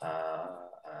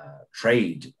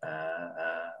trade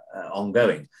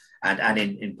ongoing. And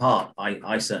in part,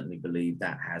 I certainly believe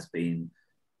that has been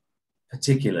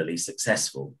particularly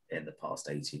successful in the past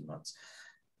 18 months.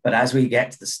 But as we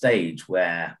get to the stage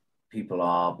where people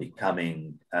are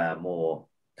becoming more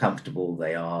comfortable,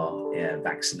 they are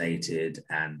vaccinated,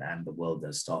 and the world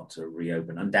does start to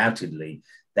reopen, undoubtedly,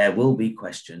 there will be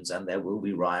questions and there will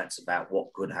be riots about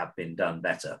what could have been done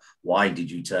better. Why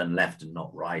did you turn left and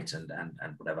not right, and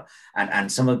whatever.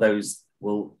 And some of those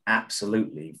will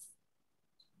absolutely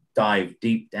dive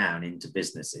deep down into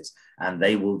businesses, and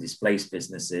they will displace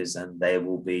businesses, and there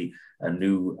will be a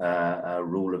new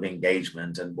rule of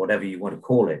engagement, and whatever you want to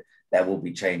call it, there will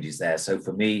be changes there. So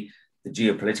for me, the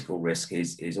geopolitical risk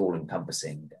is all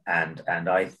encompassing, and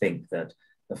I think that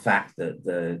the fact that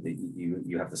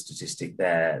you have the statistic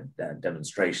there,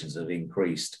 demonstrations have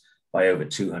increased by over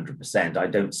 200%. I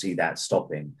don't see that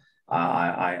stopping.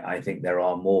 I think there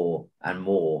are more and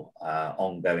more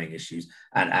ongoing issues,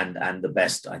 and the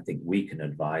best I think we can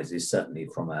advise is certainly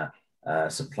from a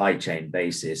supply chain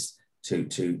basis to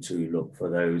look for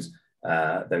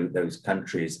those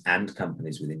countries and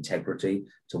companies with integrity,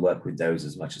 to work with those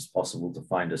as much as possible to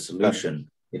find a solution.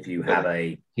 If you have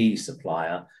a key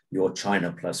supplier, your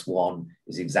China plus one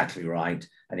is exactly right.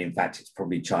 And in fact, it's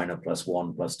probably China plus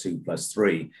one, plus two, plus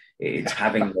three. It's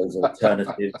having those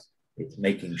alternatives. It's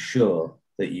making sure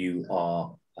that you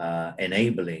are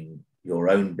enabling your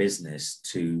own business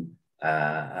to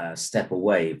step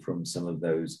away from some of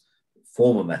those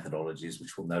former methodologies,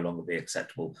 which will no longer be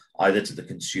acceptable either to the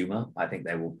consumer. I think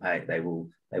they will pay. They will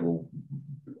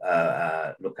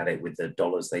look at it with the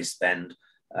dollars they spend,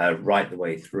 right the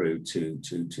way through to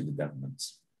the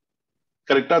governments.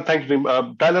 Correct. Thanks, Tim.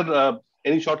 Tyler,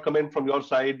 any short comment from your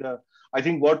side? I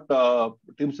think what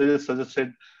Tim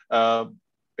suggested,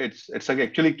 it's like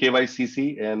actually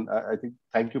KYCC, and I think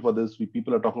thank you for this.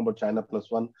 People are talking about China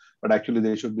plus one, but actually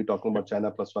they should be talking about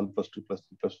China plus one, plus two, plus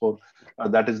three, plus four.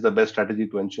 That is the best strategy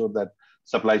to ensure that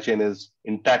supply chain is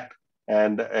intact,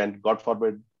 and God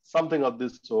forbid something of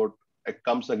this sort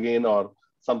comes again, or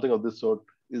something of this sort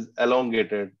is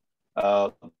elongated,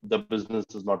 the business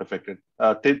is not affected.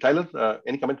 Tyler,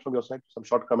 any comment from your side? Some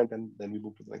short comment, and then we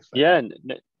move to the next slide.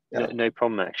 Yeah. No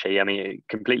problem, actually. I mean, I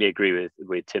completely agree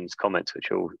with Tim's comments,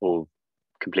 which are all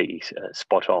completely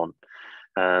spot on.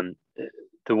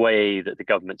 The way that the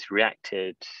government's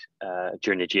reacted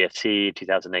during the GFC,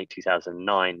 2008,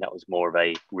 2009, that was more of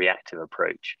a reactive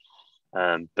approach.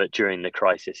 But during the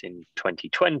crisis in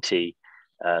 2020,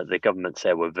 the governments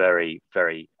there were very,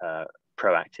 very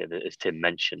proactive, as Tim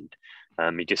mentioned.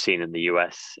 You've just seen in the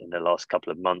US in the last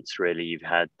couple of months, really, you've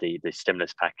had the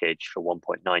stimulus package for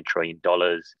 $1.9 trillion.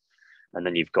 And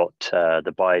then you've got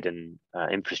the Biden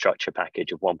infrastructure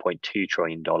package of $1.2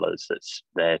 trillion that's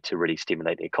there to really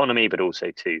stimulate the economy, but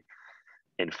also to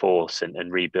enforce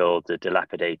and rebuild the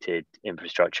dilapidated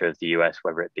infrastructure of the US,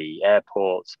 whether it be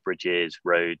airports, bridges,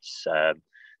 roads,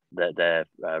 their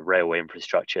railway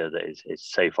infrastructure that is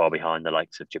so far behind the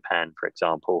likes of Japan, for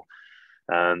example.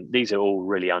 These are all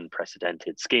really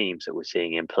unprecedented schemes that we're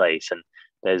seeing in place, and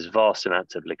there's vast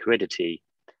amounts of liquidity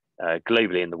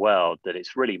globally in the world that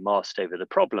it's really masked over the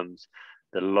problems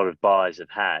that a lot of buyers have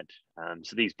had.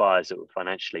 So these buyers that were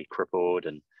financially crippled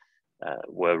and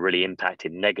were really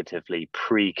impacted negatively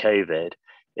pre-COVID,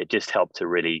 it just helped to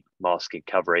really mask and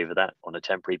cover over that on a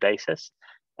temporary basis.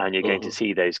 And you're going to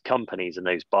see those companies and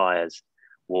those buyers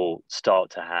will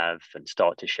start to have and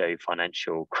start to show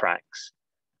financial cracks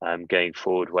going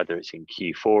forward, whether it's in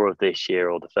Q4 of this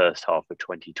year or the first half of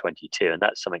 2022. And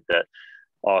that's something that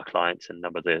our clients and a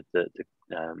number of the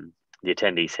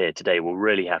attendees here today will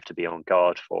really have to be on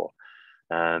guard for,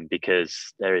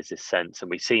 because there is this sense,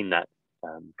 and we've seen that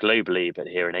globally, but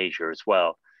here in Asia as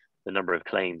well, the number of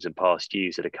claims and past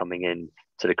dues that are coming in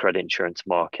to the credit insurance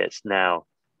markets now,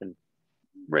 and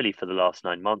really for the last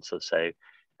 9 months or so,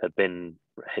 have been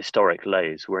historic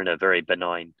lows. We're in a very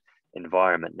benign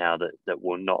environment now that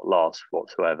will not last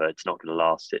whatsoever. It's not going to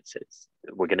last.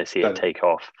 We're going to see it take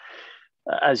off.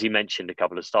 As you mentioned a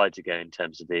couple of slides ago, in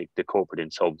terms of the corporate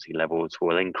insolvency levels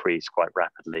will increase quite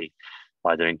rapidly,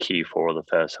 either in Q4 or the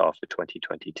first half of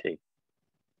 2022.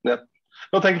 Yeah.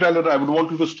 No, thank you, Tyler. I would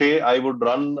want you to stay. I would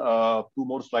run 2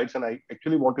 more slides, and I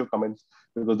actually want your comments,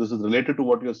 because this is related to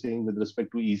what you're saying with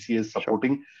respect to ECS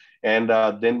supporting. Sure. And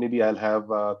then maybe I'll have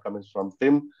comments from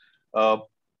Tim.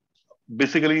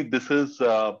 Basically, this is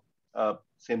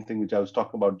same thing which I was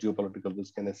talking about, geopolitical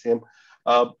risk and SAM.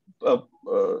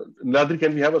 Nadir,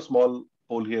 can we have a small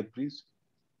poll here, please?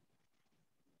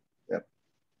 Yeah.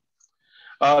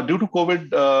 Due to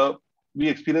COVID, we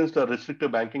experienced a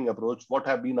restrictive banking approach. What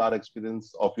have been our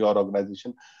experience of your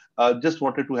organization? Just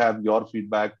wanted to have your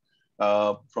feedback.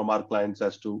 from our clients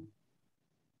as to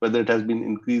whether it has been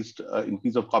increase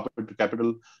of corporate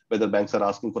capital, whether banks are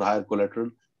asking for higher collateral,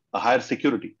 a higher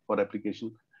security for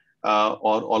application, or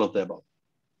all of the above.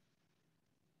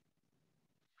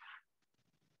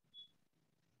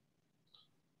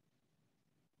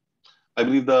 I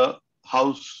believe the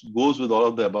house goes with all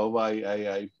of the above.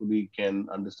 I fully can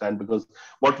understand, because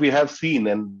what we have seen,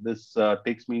 and this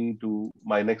takes me to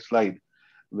my next slide,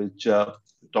 which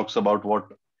talks about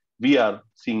what we are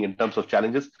seeing in terms of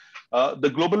challenges.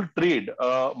 The global trade,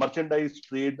 merchandise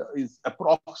trade, is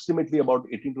approximately about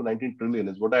 18 to 19 trillion,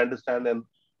 is what I understand, and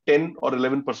 10 or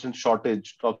 11%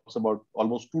 shortage talks about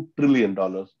almost $2 trillion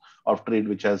of trade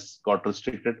which has got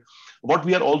restricted. What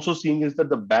we are also seeing is that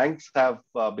the banks have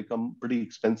become pretty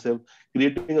expensive,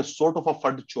 creating a sort of a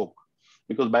fund choke,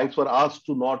 because banks were asked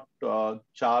to not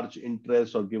charge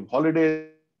interest or give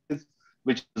holidays,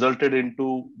 which resulted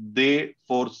into they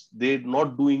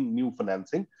not doing new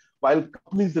financing, while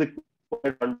companies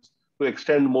require funds to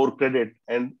extend more credit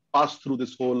and pass through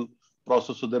this whole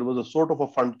process. So there was a sort of a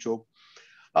fund choke.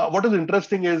 What is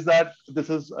interesting is that this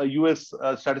is a US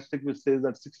statistic which says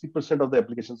that 60% of the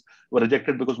applications were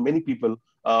rejected because many people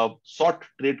sought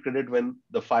trade credit when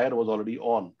the fire was already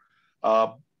on.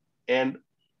 And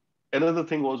another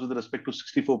thing was with respect to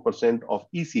 64% of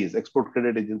ECAs, export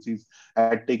credit agencies,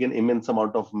 had taken immense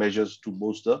amount of measures to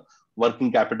boost the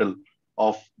working capital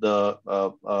of the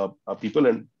people.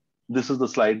 And this is the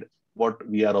slide, what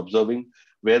we are observing,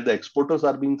 where the exporters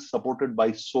are being supported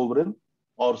by sovereign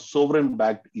or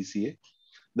sovereign-backed ECA.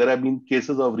 There have been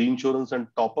cases of reinsurance and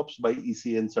top-ups by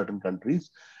ECA in certain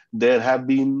countries. There have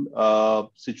been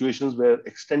situations where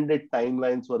extended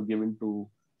timelines were given to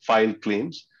file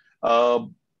claims.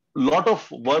 Lot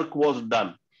of work was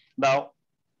done. Now,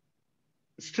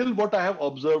 still what I have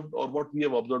observed, or what we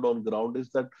have observed on ground,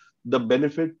 is that the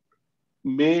benefit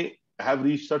may have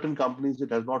reached certain companies,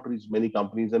 it has not reached many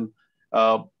companies. And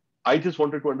I just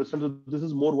wanted to understand, so this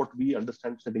is more what we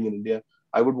understand sitting in India.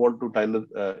 I would want to, Tyler,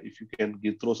 if you can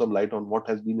throw some light on what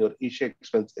has been your Asia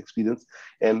experience,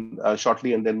 and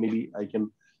shortly, and then maybe I can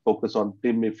focus on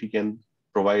Tim, if he can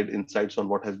provide insights on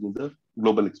what has been the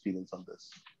global experience on this.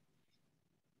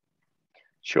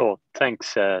 Sure,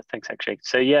 thanks, Akshay.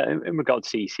 So yeah, in regards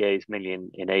to ECAs, mainly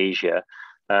in Asia,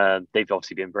 they've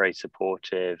obviously been very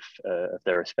supportive of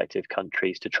their respective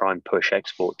countries to try and push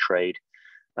export trade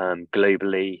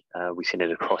globally. We've seen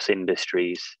it across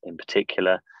industries in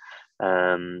particular.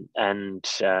 And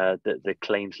the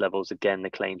claims levels, again, the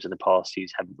claims in the past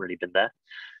years haven't really been there.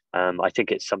 I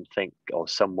think it's something or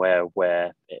somewhere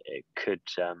where it could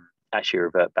actually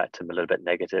revert back to them a little bit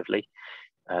negatively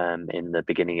in the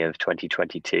beginning of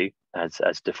 2022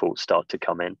 as defaults start to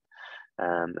come in.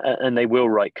 And they will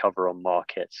write cover on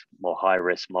markets, more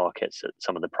high-risk markets that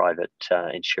some of the private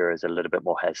insurers are a little bit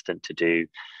more hesitant to do,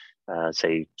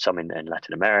 say some in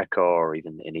Latin America or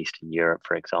even in Eastern Europe,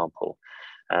 for example.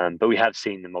 But we have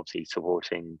seen them obviously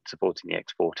supporting the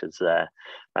exporters there.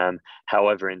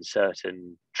 However, in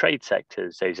certain trade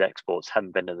sectors, those exports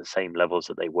haven't been at the same levels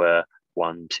that they were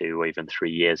 1, 2, or even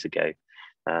 3 years ago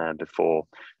before.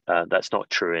 That's not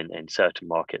true in certain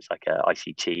markets like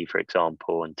ICT, for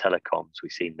example, and telecoms.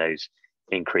 We've seen those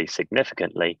increase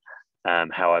significantly.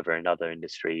 However, in other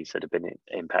industries that have been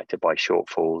impacted by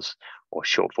shortfalls or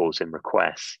shortfalls in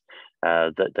requests,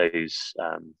 that those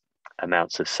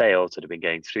amounts of sales that have been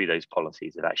going through those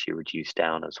policies have actually reduced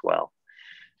down as well.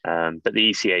 But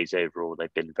the ECAs overall,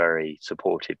 they've been very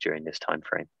supportive during this time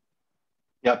frame.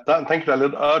 Yeah, thank you,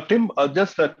 Tyler. Tim,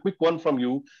 just a quick one from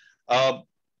you.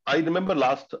 I remember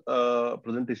last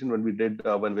presentation when we did,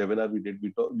 when webinar we did,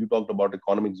 you talked about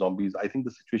economic zombies. I think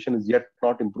the situation is yet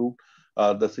not improved.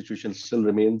 The situation still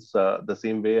remains the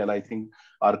same way. And I think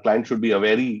our clients should be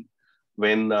wary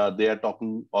when they are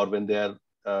talking or when they are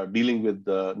dealing with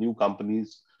new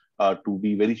companies to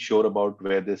be very sure about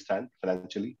where they stand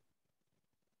financially.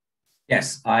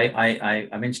 Yes, I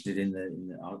mentioned it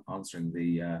in answering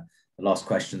the last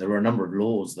question. There were a number of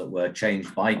laws that were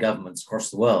changed by governments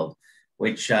across the world,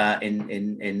 which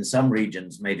in some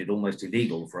regions made it almost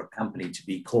illegal for a company to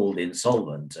be called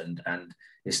insolvent. And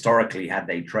historically, had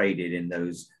they traded in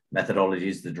those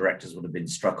methodologies, the directors would have been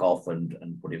struck off and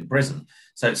put in prison.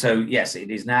 So yes, it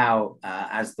is now,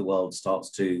 as the world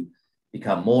starts to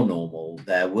become more normal,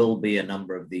 there will be a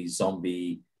number of these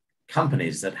zombie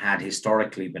companies that had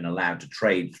historically been allowed to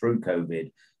trade through COVID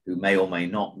who may or may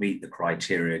not meet the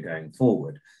criteria going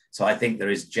forward. So I think there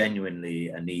is genuinely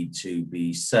a need to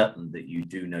be certain that you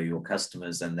do know your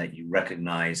customers and that you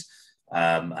recognize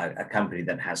a company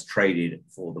that has traded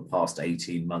for the past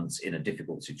 18 months in a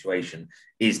difficult situation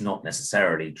is not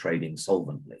necessarily trading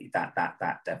solvently. That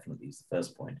definitely is the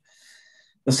first point.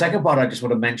 The second part I just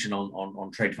want to mention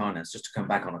on trade finance, just to come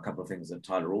back on a couple of things that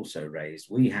Tyler also raised,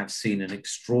 we have seen an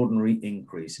extraordinary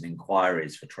increase in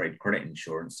inquiries for trade credit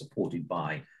insurance supported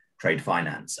by trade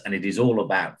finance. And it is all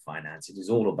about finance. It is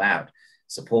all about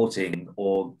supporting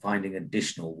or finding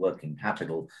additional working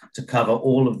capital to cover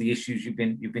all of the issues you've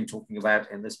been talking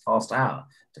about in this past hour,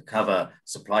 to cover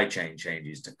supply chain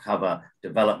changes, to cover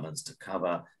developments, to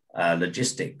cover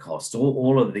logistic costs.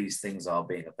 All of these things are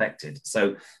being affected.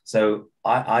 So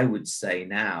I would say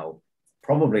now,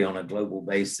 probably on a global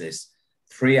basis,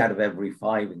 3 out of every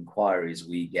 5 inquiries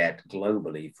we get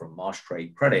globally from Marsh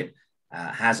Trade Credit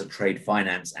has a trade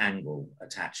finance angle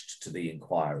attached to the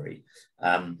inquiry.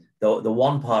 The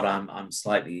one part I'm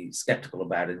slightly skeptical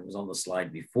about, and it was on the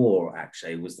slide before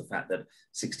actually, was the fact that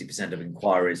 60% of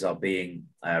inquiries are being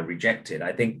rejected.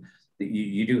 I think that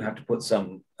you do have to put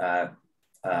some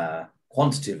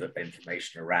quantitative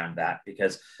information around that,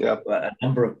 because a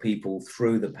number of people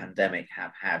through the pandemic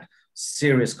have had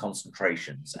serious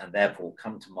concentrations and therefore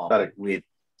come to market with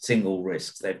single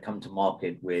risks. They've come to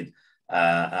market with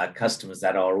customers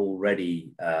that are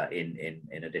already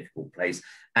in a difficult place,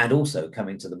 and also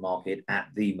coming to the market at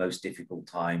the most difficult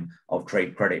time of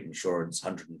trade credit insurance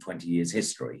 120 years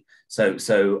history.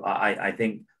 So I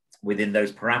think within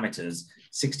those parameters,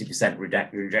 60%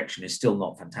 rejection is still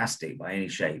not fantastic by any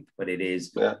shape, but it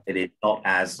is not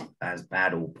as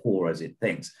bad or poor as it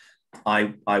thinks.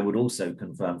 I would also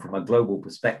confirm from a global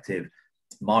perspective,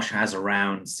 Marsh has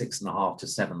around 6,500 to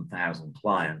 7,000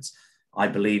 clients. I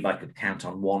believe I could count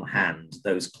on one hand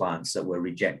those clients that were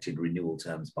rejected renewal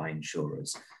terms by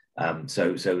insurers.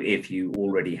 So if you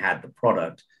already had the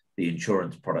product, the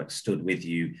insurance product stood with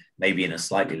you, maybe in a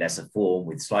slightly lesser form,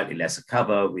 with slightly lesser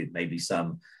cover, with maybe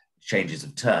some changes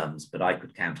of terms, but I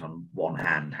could count on one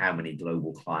hand how many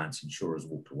global clients insurers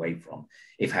walked away from.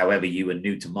 If, however, you were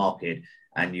new to market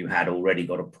and you had already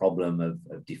got a problem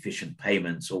of deficient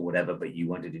payments or whatever, but you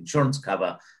wanted insurance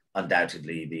cover,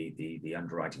 undoubtedly the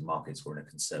underwriting markets were in a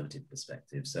conservative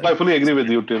perspective. So I fully agree with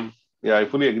you, Tim. Yeah, I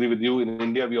fully agree with you. In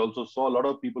India, we also saw a lot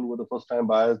of people who were the first-time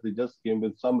buyers. They just came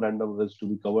with some random risk to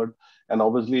be covered. And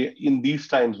obviously, in these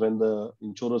times when the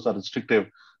insurers are restrictive,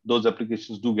 those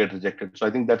applications do get rejected. So I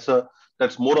think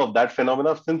that's more of that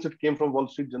phenomena. Since it came from Wall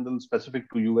Street Journal specific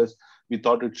to US, we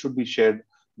thought it should be shared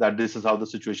that this is how the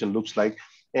situation looks like.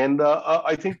 And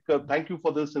I think thank you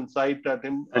for this insight,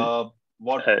 Tim.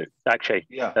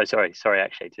 Actually, sorry,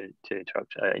 actually, to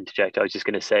interject. I was just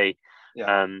going to say,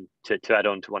 to add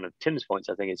on to one of Tim's points,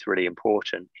 I think it's really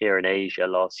important here in Asia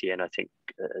last year, and I think,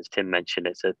 as Tim mentioned,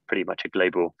 it's pretty much a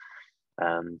global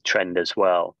trend as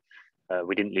well.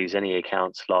 We didn't lose any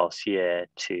accounts last year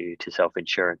to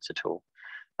self-insurance at all.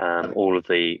 All of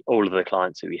the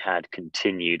clients that we had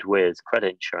continued with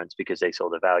credit insurance because they saw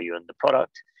the value in the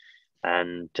product,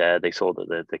 and they saw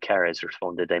that the carriers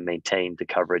responded. They maintained the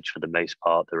coverage for the most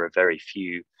part. There were very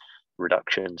few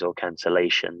reductions or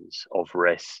cancellations of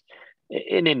risks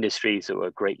in industries that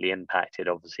were greatly impacted,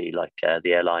 obviously, like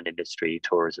the airline industry,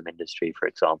 tourism industry, for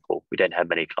example. We don't have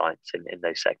many clients in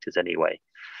those sectors anyway.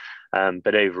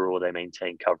 But overall, they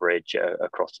maintain coverage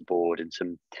across the board, and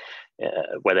some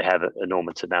where they have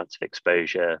enormous amounts of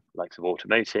exposure, like of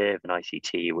automotive and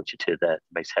ICT, which are two of the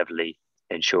most heavily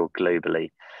insured globally.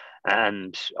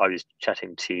 And I was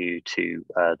chatting to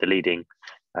the leading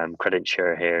credit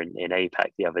insurer here in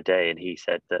APAC the other day, and he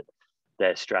said that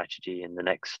their strategy in the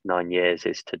next 9 years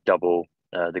is to double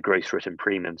the gross written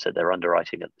premiums that they're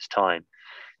underwriting at this time.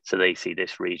 So they see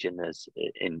this region as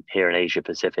here in Asia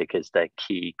Pacific as their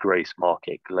key growth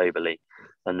market globally,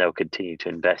 and they'll continue to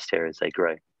invest here as they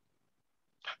grow.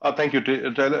 Thank you,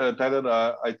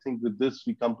 Tyler. I think with this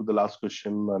we come to the last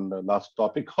question and the last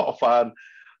topic of our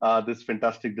this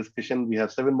fantastic discussion. We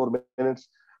have 7 more minutes.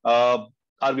 Are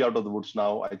we out of the woods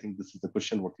now? I think this is the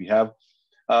question what we have.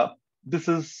 This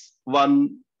is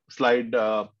one slide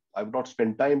I've not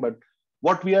spent time, but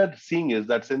what we are seeing is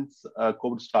that since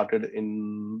COVID started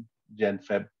in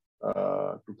Jan-Feb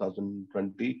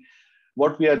 2020,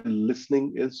 what we are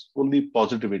listening is only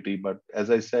positivity. But as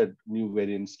I said, new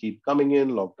variants keep coming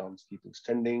in, lockdowns keep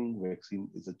extending, vaccine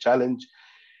is a challenge.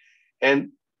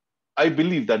 And I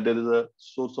believe that there is a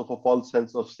source of a false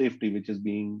sense of safety which is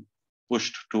being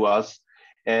pushed to us.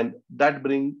 And that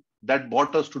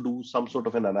brought us to do some sort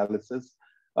of an analysis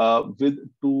with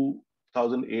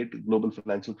 2008 global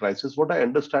financial crisis. What I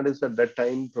understand is that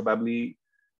time probably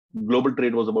global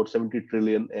trade was about 70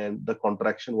 trillion and the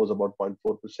contraction was about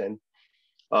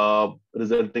 0.4%,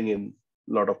 resulting in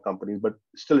lot of companies, but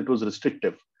still it was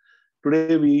restrictive.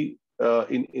 Today,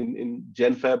 in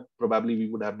Gen Feb, probably we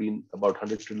would have been about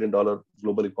 $100 trillion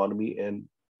global economy. And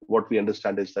what we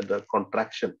understand is that the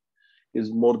contraction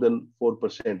is more than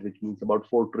 4%, which means about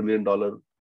 $4 trillion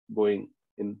going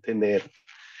in thin air.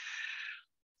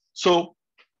 So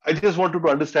I just wanted to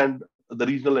understand the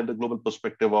regional and the global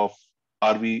perspective of,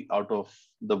 are we out of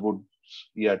the woods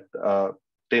yet?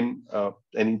 Tim,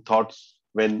 any thoughts?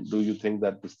 When do you think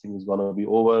that this thing is going to be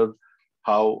over?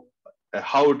 How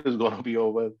it is going to be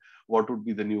over? What would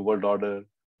be the new world order?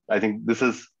 I think this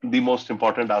is the most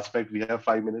important aspect. We have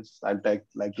 5 minutes. I'd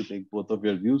like to take both of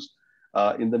your views.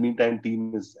 In the meantime,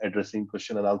 team is addressing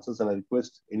question and answers, and I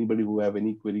request anybody who have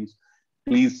any queries,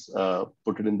 please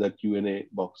put it in the Q&A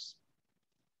box.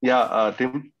 Yeah,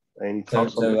 Tim, any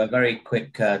thoughts on So this? a very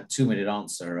quick 2-minute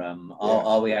answer.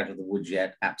 Are we out of the woods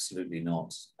yet? Absolutely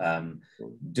not.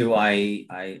 Do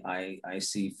I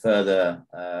see further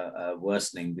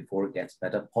worsening before it gets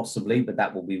better? Possibly, but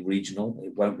that will be regional.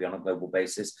 It won't be on a global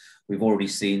basis. We've already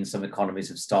seen some economies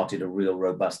have started a real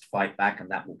robust fight back, and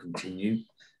that will continue.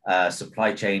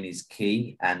 Supply chain is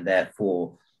key, and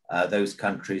therefore those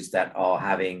countries that are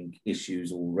having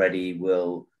issues already we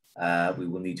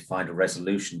will need to find a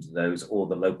resolution to those, or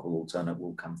the local alternate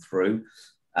will come through.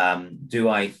 Do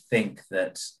I think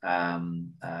that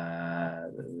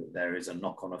there is a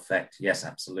knock-on effect? Yes,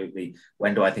 absolutely.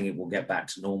 When do I think it will get back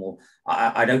to normal?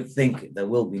 I don't think there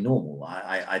will be normal.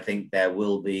 I think there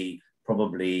will be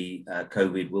probably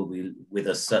COVID will be with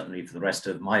us certainly for the rest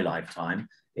of my lifetime.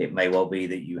 It may well be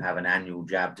that you have an annual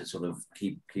jab to sort of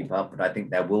keep up, but I think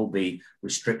there will be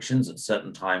restrictions at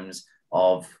certain times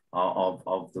of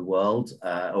the world,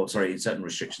 certain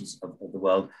restrictions of the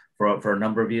world for a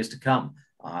number of years to come.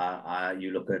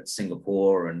 You look at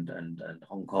Singapore and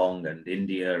Hong Kong and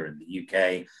India and the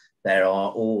UK, there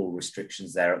are all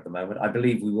restrictions there at the moment. I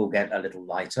believe we will get a little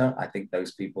lighter. I think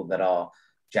those people that are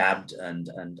jabbed and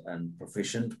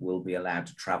proficient will be allowed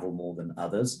to travel more than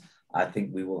others. I think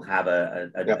we will have a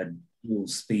dual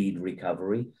speed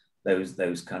recovery.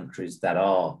 Those countries that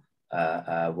are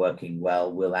working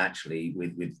well will actually,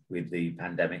 with the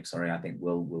pandemic, I think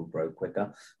will grow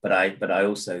quicker. But I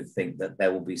also think that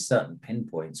there will be certain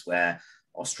pinpoints where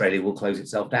Australia will close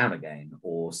itself down again,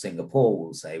 or Singapore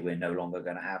will say we're no longer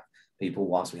going to have people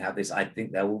whilst we have this. I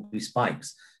think there will be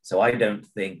spikes. So I don't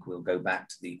think we'll go back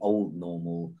to the old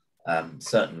normal,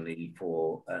 certainly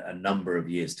for a number of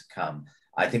years to come.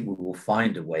 I think we will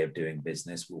find a way of doing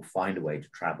business. We'll find a way to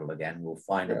travel again. We'll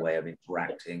find a way of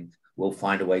interacting. We'll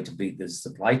find a way to beat the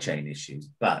supply chain issues.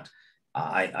 But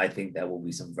I think there will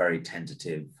be some very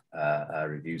tentative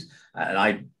reviews. And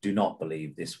I do not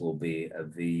believe this will be a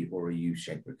V or a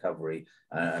U-shaped recovery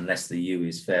unless the U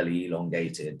is fairly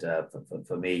elongated.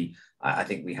 For me, I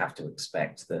think we have to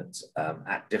expect that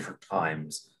at different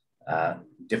times,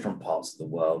 different parts of the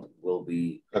world will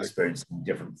be experiencing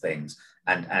different things.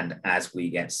 And as we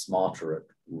get smarter at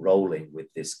rolling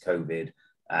with this COVID,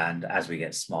 and as we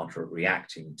get smarter at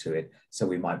reacting to it, so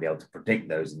we might be able to predict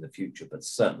those in the future, but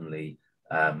certainly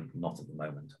not at the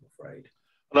moment, I'm afraid.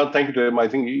 No, thank you, Tim. I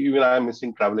think even I'm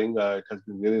missing traveling. It has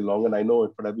been really long, and I know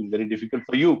it would have been very difficult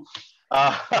for you.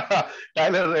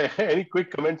 Tyler, any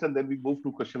quick comments, and then we move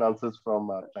to question answers from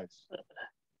clients.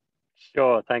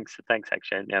 Sure, thanks,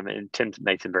 Akshay. I mean, Tim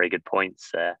made some very good points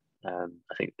there.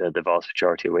 I think the vast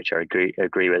majority of which I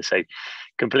agree with. So,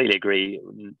 completely agree.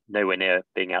 Nowhere near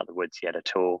being out of the woods yet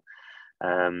at all.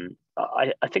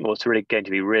 I think what's really going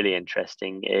to be really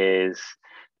interesting is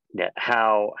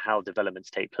how developments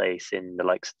take place in the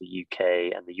likes of the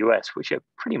UK and the US, which are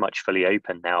pretty much fully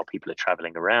open now. People are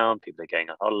traveling around. People are going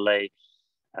on holiday.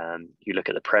 You look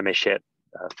at the Premiership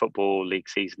football league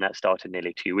season that started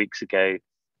nearly 2 weeks ago.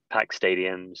 Packed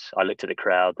stadiums. I looked at the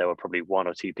crowd. There were probably 1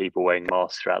 or 2 people wearing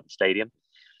masks throughout the stadium.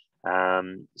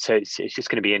 So it's just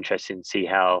going to be interesting to see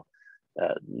how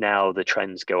now the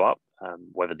trends go up,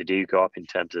 whether they do go up in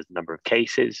terms of the number of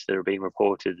cases that are being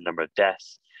reported, the number of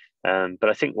deaths. But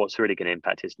I think what's really going to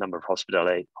impact is the number of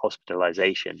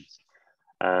hospitalizations.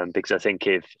 Because I think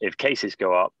if cases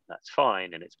go up, that's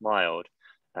fine and it's mild.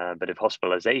 But if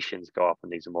hospitalizations go up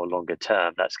and these are more longer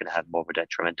term, that's going to have more of a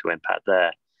detrimental impact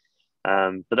there.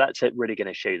 But that's really going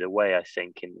to show the way, I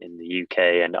think, in the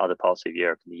UK and other parts of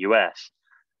Europe and the US,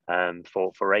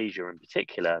 for Asia in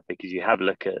particular, because you have a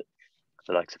look at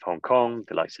the likes of Hong Kong,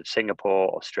 the likes of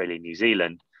Singapore, Australia, New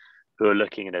Zealand, who are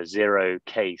looking at a 0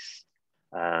 case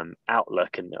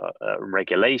outlook and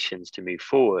regulations to move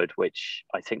forward, which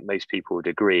I think most people would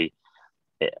agree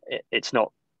it's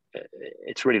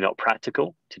really not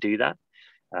practical to do that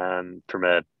from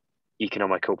a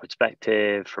economical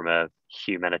perspective, from a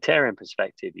humanitarian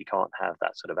perspective, you can't have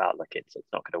that sort of outlook. It's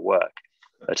not going to work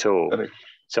at all. Correct.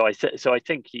 So I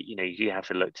think you have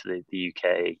to look to the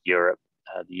UK, Europe,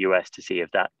 the US to see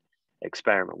if that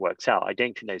experiment works out. I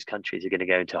don't think those countries are going to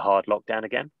go into hard lockdown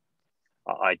again.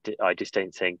 I just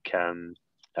don't think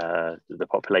the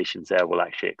populations there will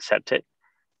actually accept it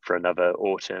for another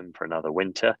autumn, for another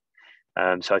winter.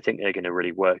 So I think they're going to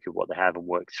really work with what they have and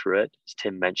work through it. As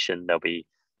Tim mentioned, there'll be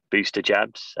booster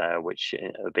jabs, which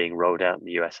are being rolled out in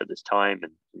the US at this time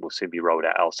and will soon be rolled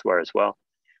out elsewhere as well.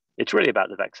 It's really about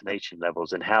the vaccination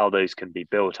levels and how those can be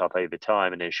built up over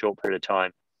time and in a short period of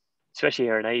time, especially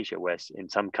here in Asia, where in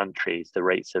some countries the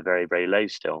rates are very, very low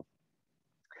still.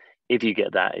 If you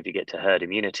get to herd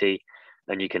immunity,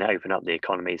 then you can open up the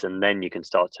economies, and then you can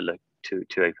start to look to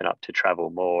open up to travel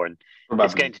more. And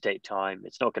It's going to take time.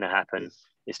 It's not going to happen. Yes.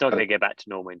 It's not going to get back to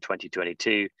normal in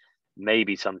 2022.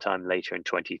 Maybe sometime later in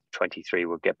 2023,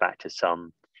 we'll get back to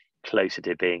some closer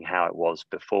to being how it was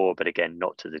before, but again,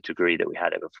 not to the degree that we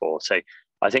had it before. So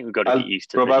I think we've got to get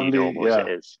used to the new normal as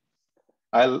it is.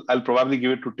 I'll probably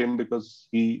give it to Tim because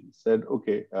he said,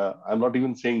 okay, I'm not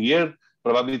even saying year,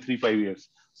 probably 3-5 years.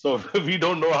 So we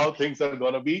don't know how things are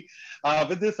going to be.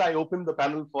 With this, I open the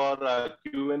panel for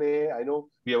Q&A. I know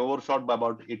we have overshot by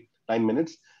about 8-9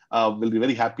 minutes. We'll be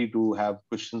very happy to have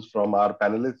questions from our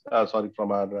panelists,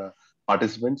 from our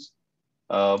participants.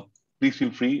 Please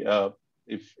feel free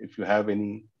if you have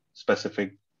any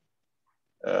specific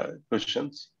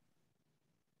questions.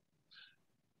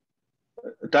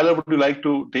 Tyler, would you like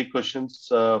to take questions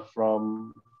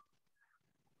from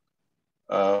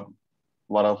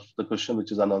one of the questions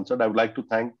which is unanswered? I would like to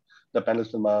thank the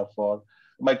panelists for.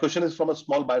 My question is from a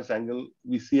small buyer's angle.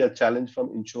 We see a challenge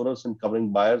from insurers in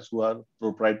covering buyers who are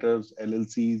proprietors,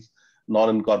 LLCs,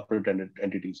 non-incorporated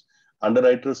entities.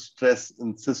 Underwriters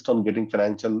insist on getting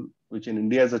financial, which in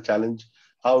India is a challenge.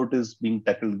 How it is being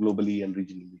tackled globally and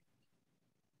regionally?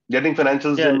 Getting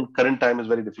financials in current time is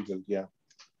very difficult.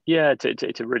 Yeah,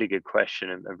 it's a really good question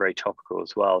and very topical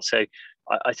as well. So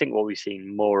I think what we've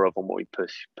seen more of and what we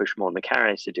push more on the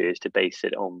carriers to do is to base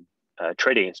it on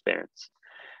trading experience.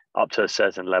 Up to a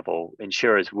certain level,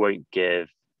 insurers won't give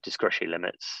discretionary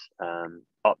limits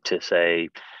up to, say,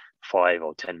 $5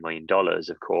 or $10 million,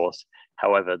 of course.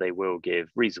 However, they will give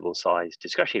reasonable size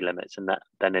discretionary limits, and that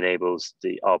then enables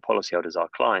our policyholders, our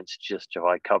clients, to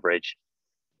justify coverage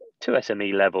to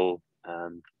SME level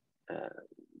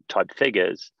type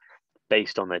figures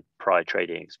based on their prior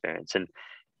trading experience. And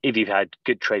if you've had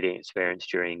good trading experience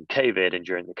during COVID and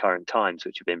during the current times,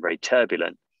 which have been very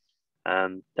turbulent,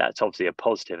 that's obviously a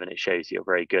positive, and it shows you're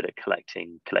very good at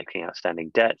collecting outstanding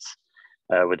debts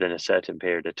within a certain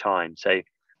period of time. So,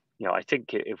 I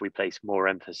think if we place more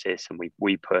emphasis and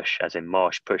we push, as in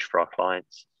Marsh push for our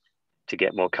clients to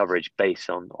get more coverage based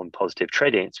on positive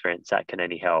trading experience, that can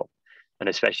only help. And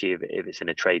especially if it's in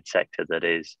a trade sector that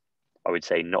is, I would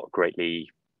say, not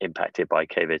greatly impacted by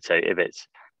COVID. So if it's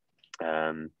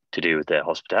to do with the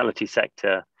hospitality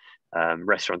sector,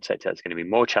 restaurant sector, it's going to be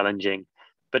more challenging.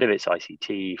 But if it's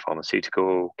ICT,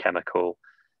 pharmaceutical, chemical,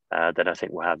 then I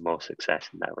think we'll have more success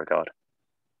in that regard.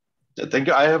 Thank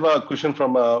you. I have a question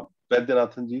from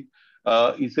Vaidyanathanji.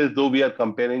 He says, though we are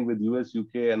comparing with US,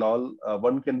 UK and all,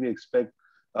 what can we expect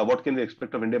of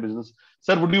India business?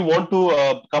 Sir, would you want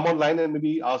to come online and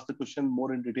maybe ask the question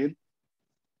more in detail?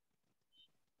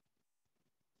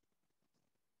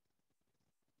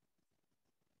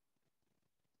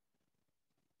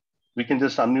 We can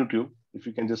just unmute you if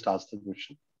you can just ask the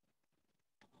question.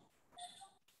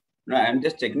 No, I'm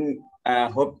just checking.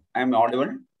 Hope I'm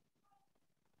audible.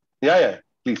 Yeah,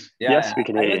 please. Yeah, yes, we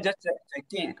can hear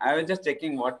you. I was just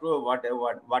checking what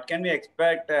can we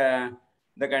expect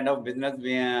the kind of business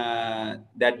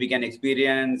that we can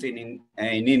experience in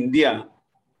India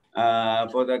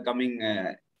for the coming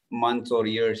months or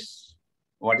years.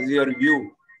 What is your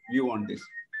view on this?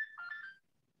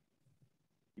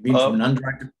 You mean from an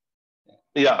underwriting?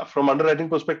 Yeah, from underwriting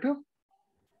perspective.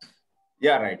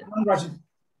 Yeah, right. Underwriting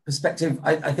perspective,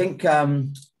 I think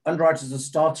underwriters are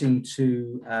starting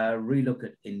to relook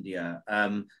at India.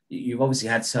 You've obviously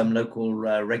had some local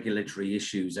regulatory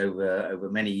issues over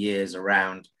many years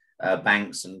around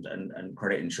banks and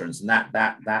credit insurance, and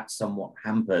that somewhat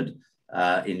hampered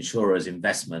insurers'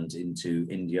 investment into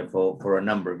India for a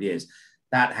number of years.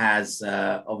 That has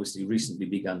obviously recently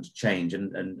begun to change,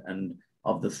 and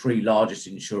of the three largest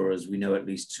insurers, we know at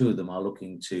least two of them are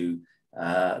looking to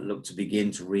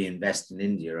begin to reinvest in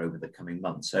India over the coming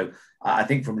months. So I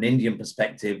think from an Indian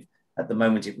perspective, at the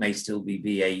moment, it may still be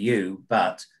BAU,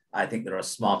 but I think there are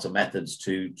smarter methods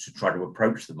to try to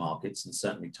approach the markets. And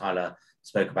certainly Tyler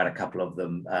spoke about a couple of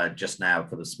them just now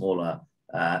for the smaller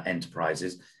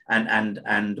enterprises.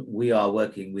 And we are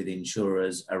working with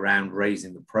insurers around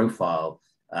raising the profile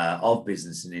of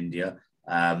business in India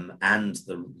and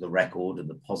the record and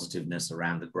the positiveness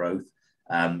around the growth.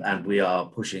 And we are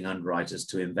pushing underwriters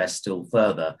to invest still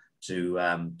further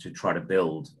to try to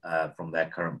build from their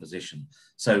current position.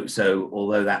 So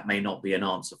although that may not be an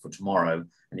answer for tomorrow,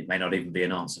 and it may not even be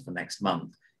an answer for next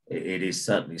month, it is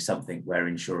certainly something where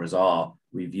insurers are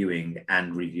reviewing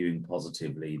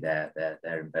positively their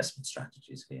investment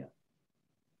strategies here.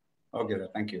 Okay,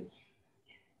 thank you.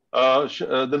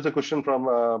 There's a question from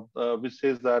which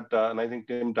says that, and I think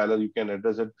Tim, Tyler, you can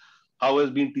address it. How has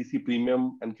been TC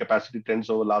premium and capacity trends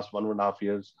over the last 1.5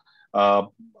 years?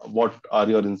 What are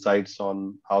your insights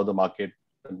on how the market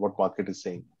and what market is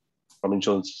saying from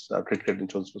insurance, credit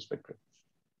insurance perspective?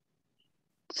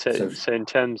 So in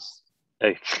terms, do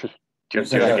you want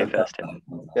to go first, Tim?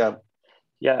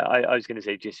 Yeah. I was going to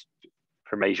say, just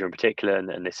from Asia in particular,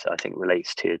 and this I think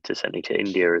relates to certainly to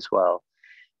India as well.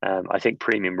 I think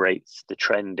premium rates, the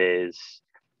trend is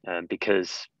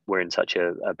because we're in such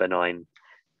a benign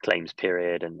claims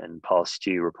period and past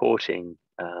due reporting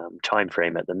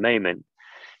timeframe at the moment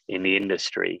in the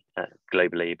industry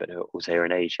globally, but also here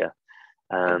in Asia,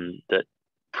 that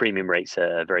premium rates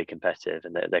are very competitive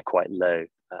and they're quite low,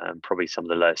 probably some of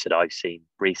the lowest that I've seen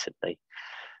recently.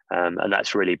 And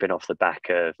that's really been off the back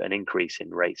of an increase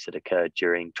in rates that occurred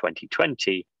during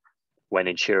 2020 when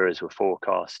insurers were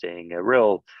forecasting a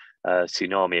real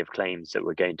tsunami of claims that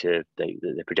were they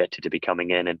projected to be coming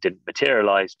in and didn't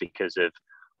materialize because of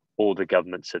all the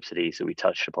government subsidies that we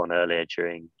touched upon earlier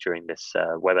during this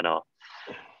webinar.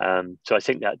 So I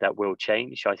think that will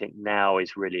change. I think now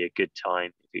is really a good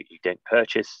time. If you don't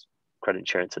purchase credit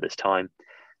insurance at this time,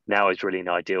 now is really an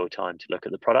ideal time to look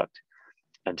at the product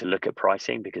and to look at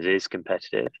pricing because it is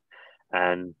competitive.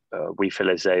 And we feel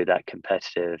as though that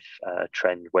competitive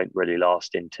trend won't really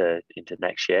last into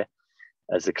next year,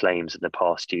 as the claims and the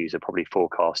past dues are probably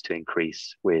forecast to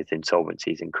increase with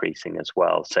insolvencies increasing as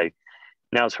well. So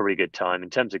now's probably a good time. In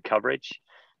terms of coverage,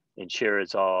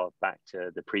 insurers are back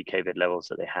to the pre-COVID levels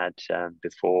that they had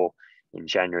before in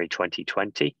January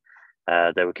 2020.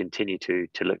 They will continue to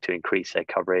look to increase their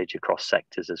coverage across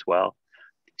sectors as well.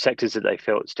 Sectors that they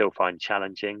still find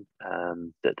challenging,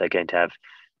 that they're going to have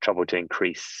trouble to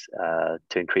increase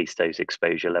those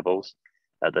exposure levels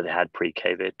that they had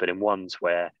pre-COVID, but in ones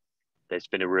where there's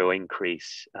been a real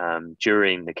increase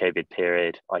during the COVID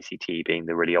period, ICT being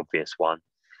the really obvious one,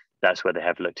 that's where they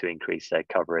have looked to increase their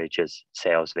coverage as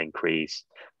sales have increased,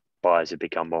 buyers have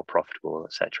become more profitable,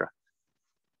 etc.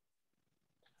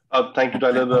 Thank you,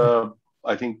 Tyler.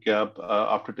 I think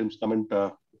after Tim's comment,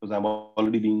 because I'm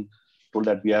already being told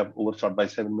that we have overshot by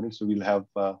 7 minutes, so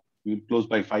we'll close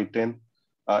by 5:10.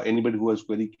 Anybody who has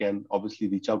query can obviously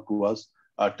reach out to us.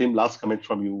 Tim, last comment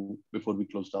from you before we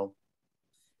close down.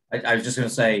 I was just going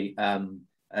to say,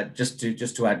 just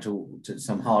to add to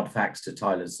some hard facts to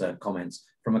Tyler's comments.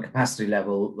 From a capacity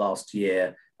level last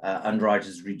year,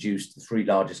 underwriters reduced, the three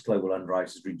largest global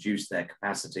underwriters reduced their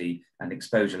capacity and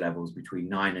exposure levels between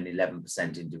 9 and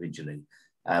 11% individually.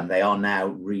 They are now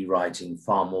rewriting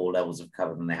far more levels of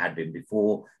cover than they had been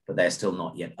before, but they're still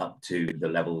not yet up to the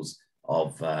levels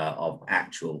of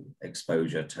actual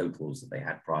exposure totals that they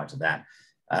had prior to that.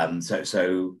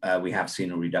 So we have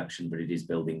seen a reduction, but it is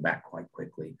building back quite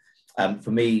quickly.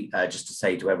 For me, just to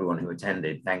say to everyone who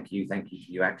attended, thank you to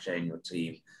you, Akshay, and your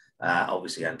team,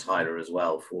 obviously, and Tyler as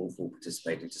well for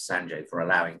participating, to Sanjay for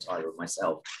allowing Tyler and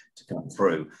myself to come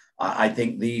through. I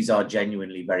think these are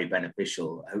genuinely very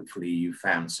beneficial. Hopefully you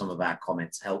found some of our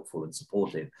comments helpful and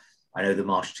supportive. I know the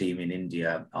Marsh team in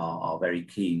India are very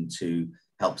keen to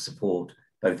help support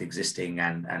both existing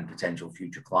and potential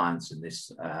future clients in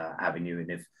this avenue. And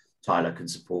if Tyler can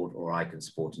support or I can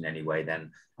support in any way,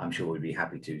 then I'm sure we'd be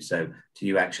happy to. So to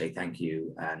you, Akshay, thank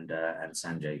you, and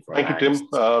Sanjay for. Thank you, Tim.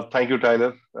 Thank you,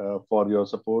 Tyler, for your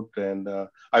support. And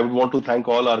I would want to thank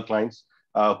all our clients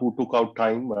who took out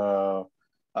time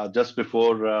just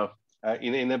before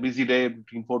in a busy day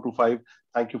between 4 to 5.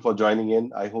 Thank you for joining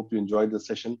in. I hope you enjoyed the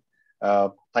session.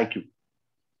 Thank you.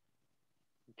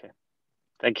 Okay.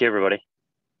 Thank you, everybody.